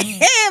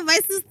 my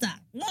sister.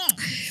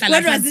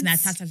 What was it?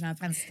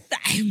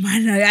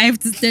 Man, I have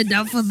to stand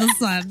up for this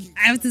one.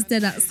 I have to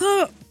stand up.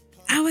 So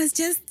I was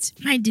just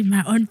minding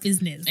my own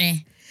business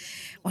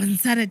on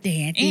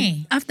Saturday. I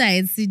think, after I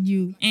had seen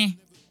you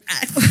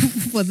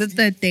for the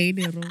third day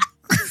in a row.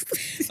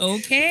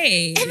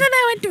 Okay. And then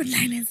I went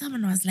online and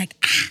someone was like,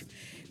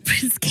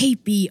 Prince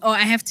KP. Oh,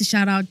 I have to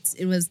shout out,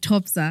 it was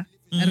Topsa.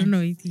 I don't know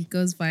if he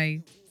goes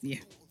by,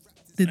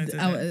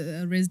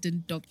 our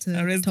resident doctor.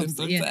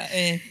 Topsa,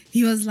 yeah.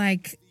 He was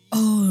like,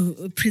 oh,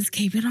 Prince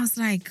KP. And I was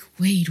like,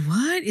 wait,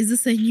 what? Is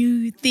this a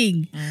new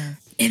thing?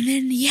 And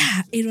then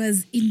it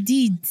was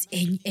indeed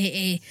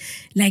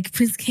like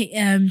Prince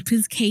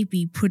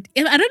KB put.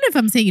 I don't know if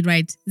I'm saying it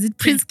right. Is it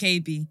Prince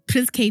KB?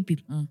 Prince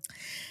KB.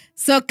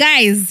 So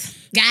guys.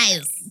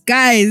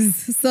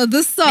 So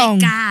this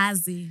song. I'm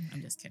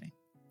just kidding.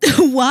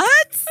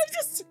 What? I'm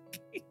just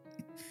kidding.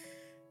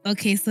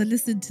 Okay, so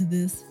listen to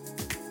this.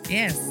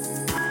 Yes.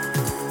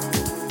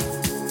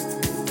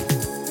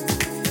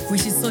 We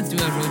should so do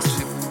a road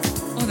trip.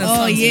 All the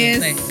songs yes.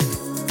 we play.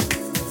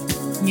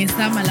 Yes,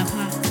 I'm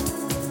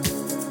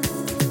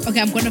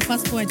okay, I'm gonna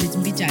fast forward it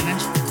in Bijana.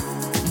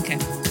 Okay.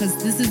 Because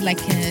this is like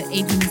a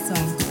 8-minute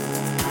song.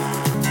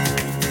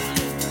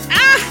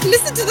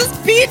 Listen to this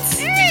beat.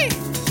 Hey.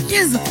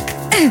 Yes.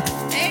 Hey.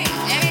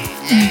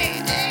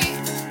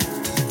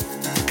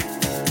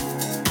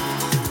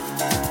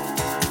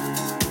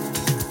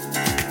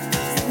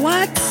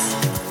 What?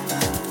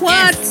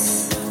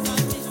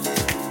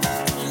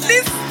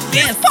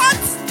 Yes. This part.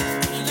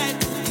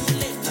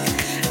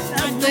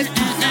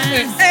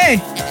 Hey.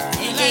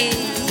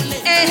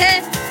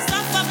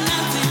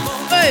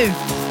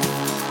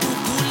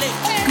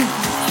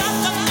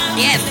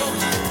 Yes.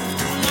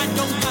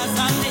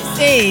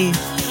 Hey.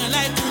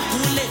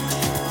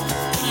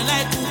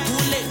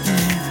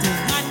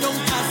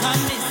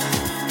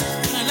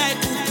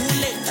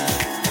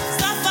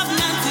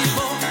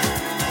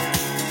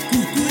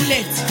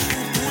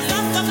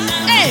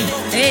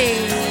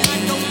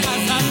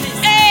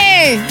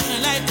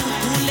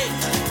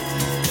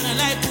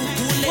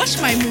 Watch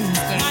my moves,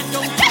 girl.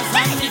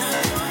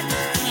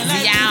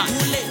 Yeah.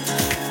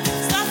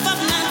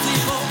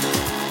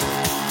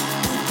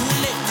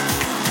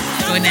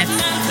 Donuts.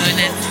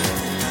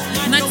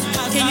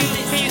 Can you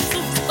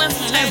spend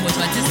time with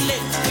what this?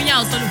 We are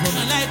also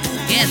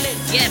Yes.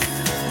 Get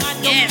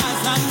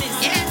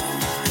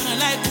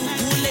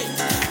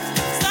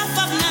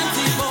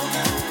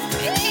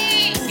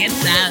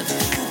that.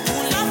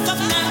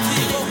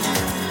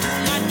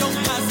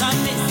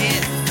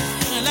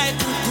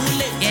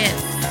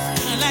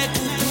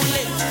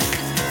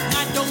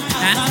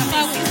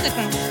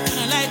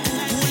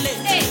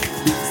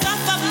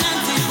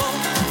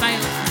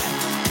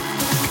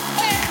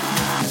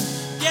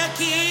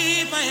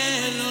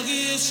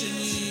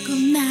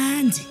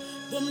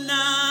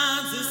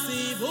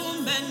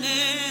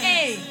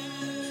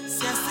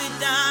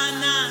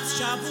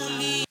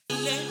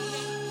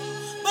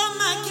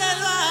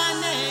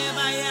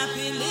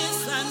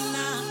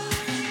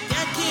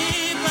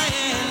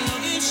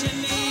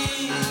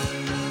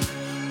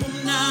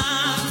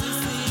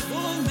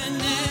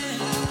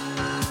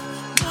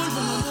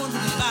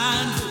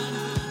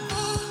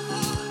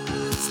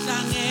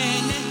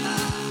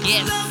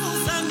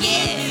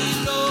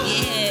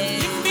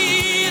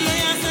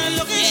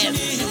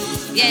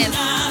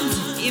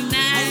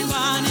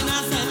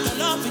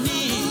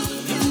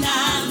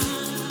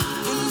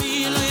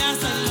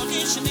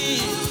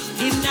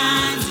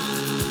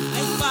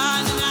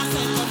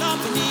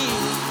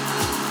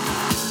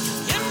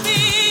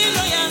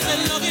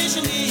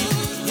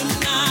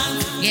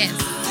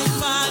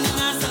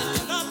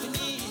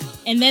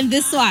 And then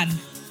this one.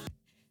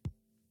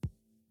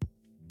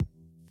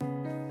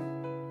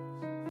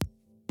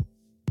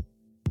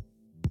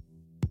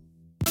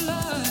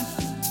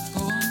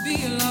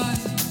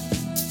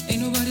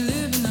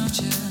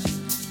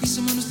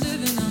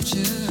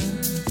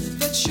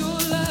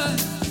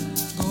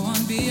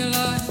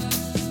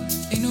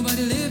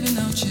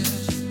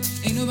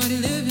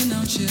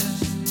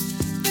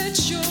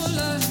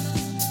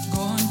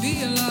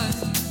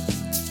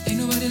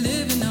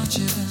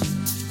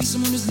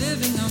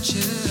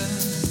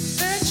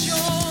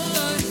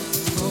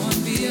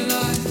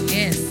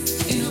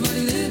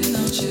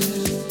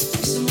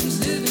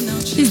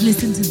 Please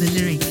listen to the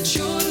lyrics.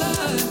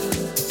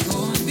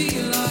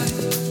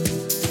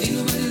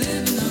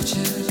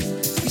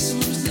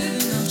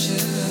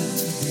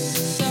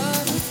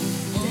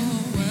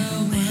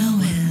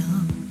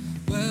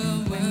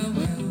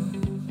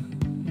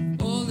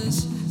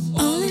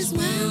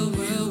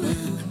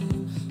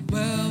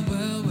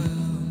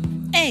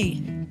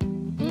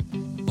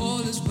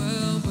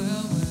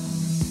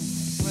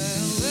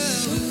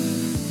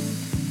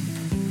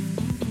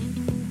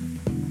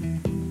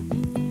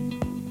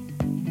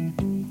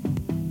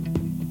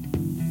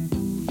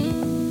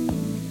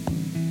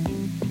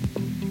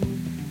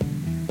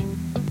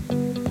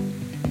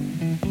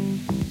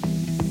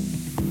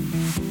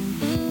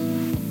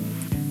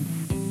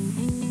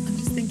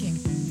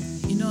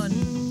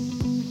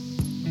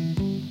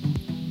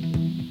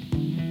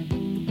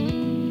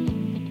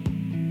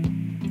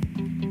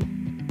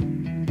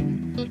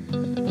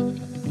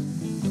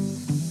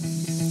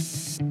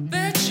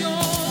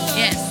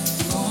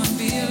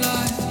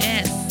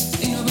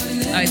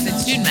 It's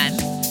a tune, man.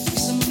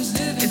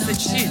 It's a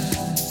tune.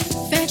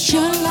 Bet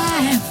your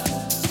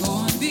life. Go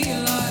on, be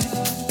alive.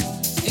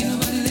 Ain't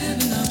nobody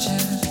living out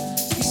here.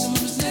 Be someone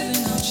who's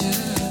living out here.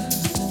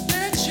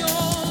 Bet your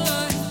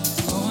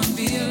life. Go on,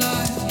 be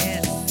alive.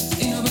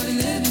 Yes. Ain't nobody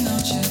living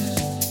out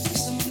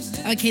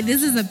here. Okay,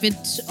 this is a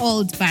bit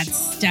old, but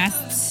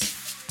just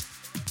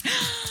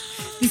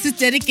This is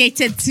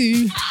dedicated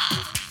to...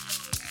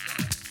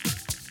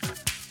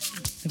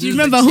 Do you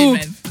remember who?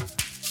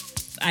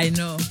 I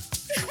know.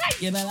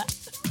 You know that?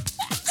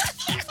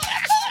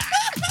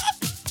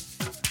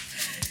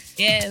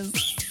 Yes.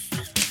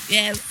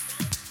 Yeah.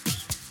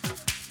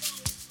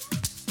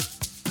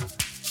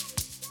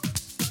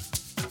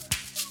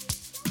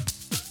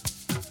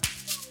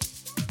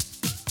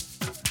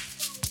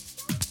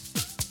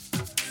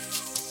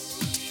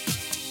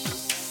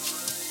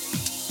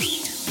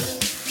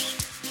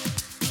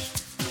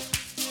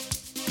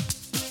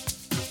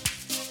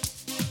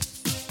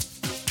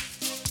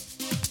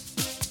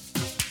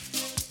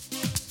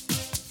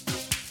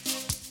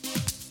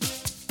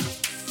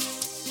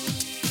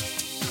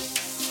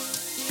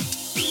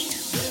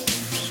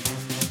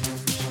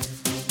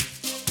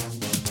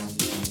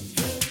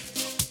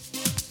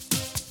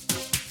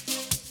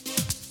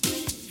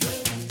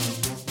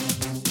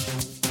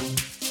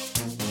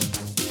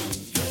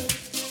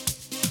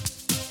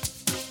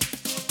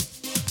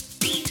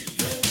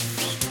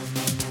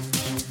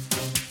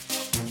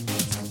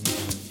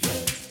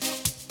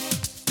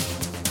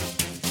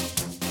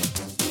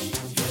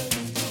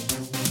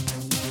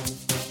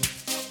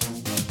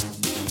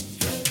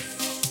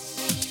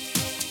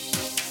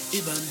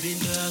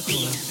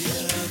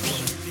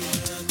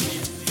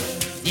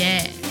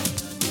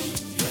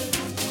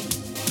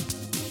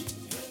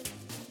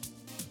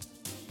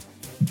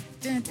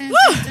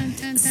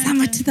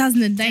 Summer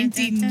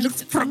 2019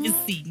 looks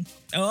promising.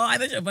 Oh, I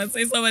thought you were about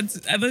to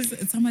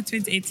say summer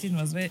 2018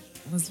 was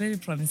very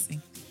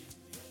promising.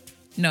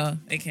 No,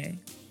 okay.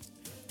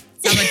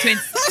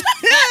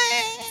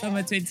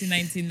 Summer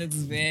 2019 looks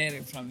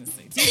very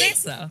promising. Do you think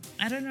so?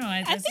 I don't know.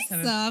 I think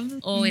so.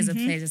 Always a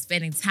pleasure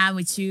spending time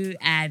with you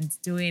and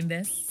doing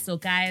this. So,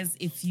 guys,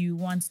 if you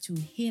want to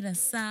hit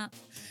us up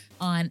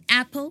on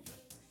Apple,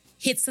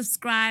 hit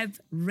subscribe,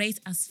 rate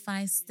us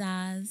 5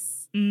 stars.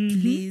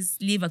 Please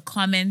leave a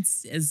comment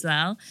as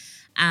well.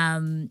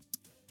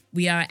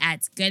 We are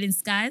at Girl in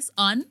Skies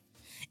on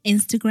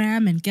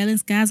Instagram and Girl in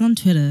Skies on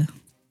Twitter.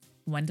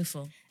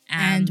 Wonderful.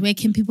 And where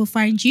can people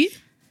find you?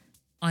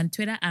 On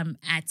Twitter, I'm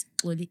at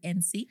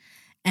OliNC.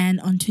 And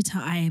on Twitter,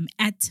 I am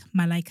at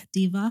Malaika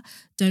Diva.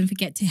 Don't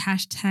forget to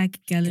hashtag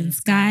Girl in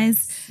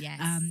Skies. Yes.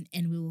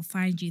 And we will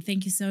find you.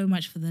 Thank you so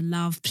much for the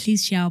love.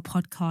 Please share our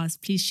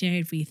podcast. Please share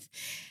it with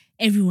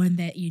everyone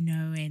that you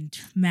know. And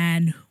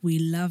man, we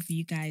love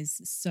you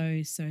guys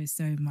so, so,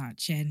 so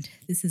much. And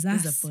this is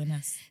us. This is a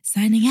bonus.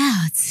 Signing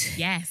out.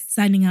 Yes.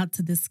 Signing out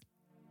to this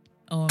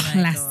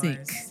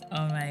classic. Gosh.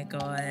 Oh my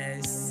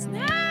gosh.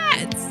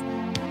 That's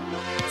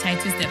tight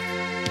twist up.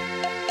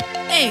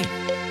 Hey.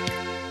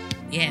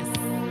 Yes.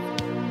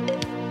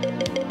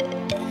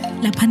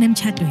 Laphana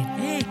emtshadweni.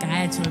 Hey,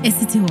 guys.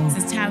 Esithi wo.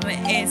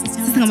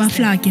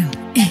 Sisingama-flag yo.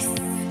 Yes.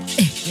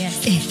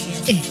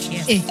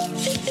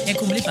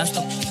 Ekhumbula ibus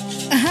stop.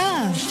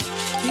 Aha.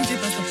 Yenza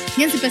ibus stop.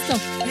 Yenza ibus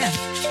stop. Yeah.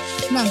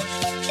 No.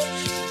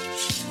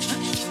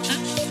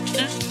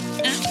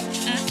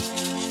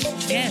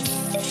 Yes.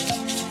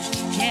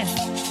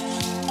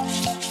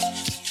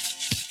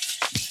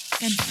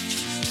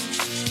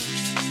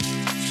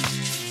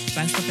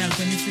 Bus stop yang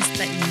kau ni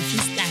freestyle.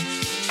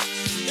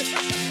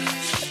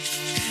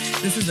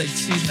 This is a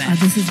tune, man. Oh,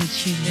 this is a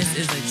tune.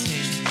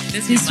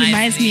 This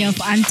reminds me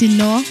of Auntie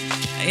No.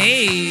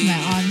 Hey. My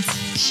aunt.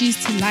 She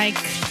used to like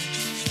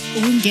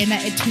ungena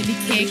etwini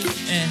cake.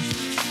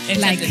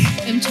 Like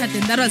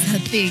emchaten. That was her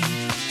thing.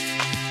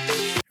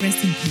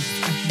 Rest in peace,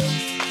 Auntie No.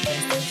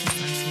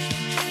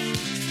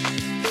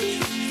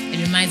 It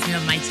reminds me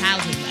of my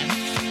childhood life.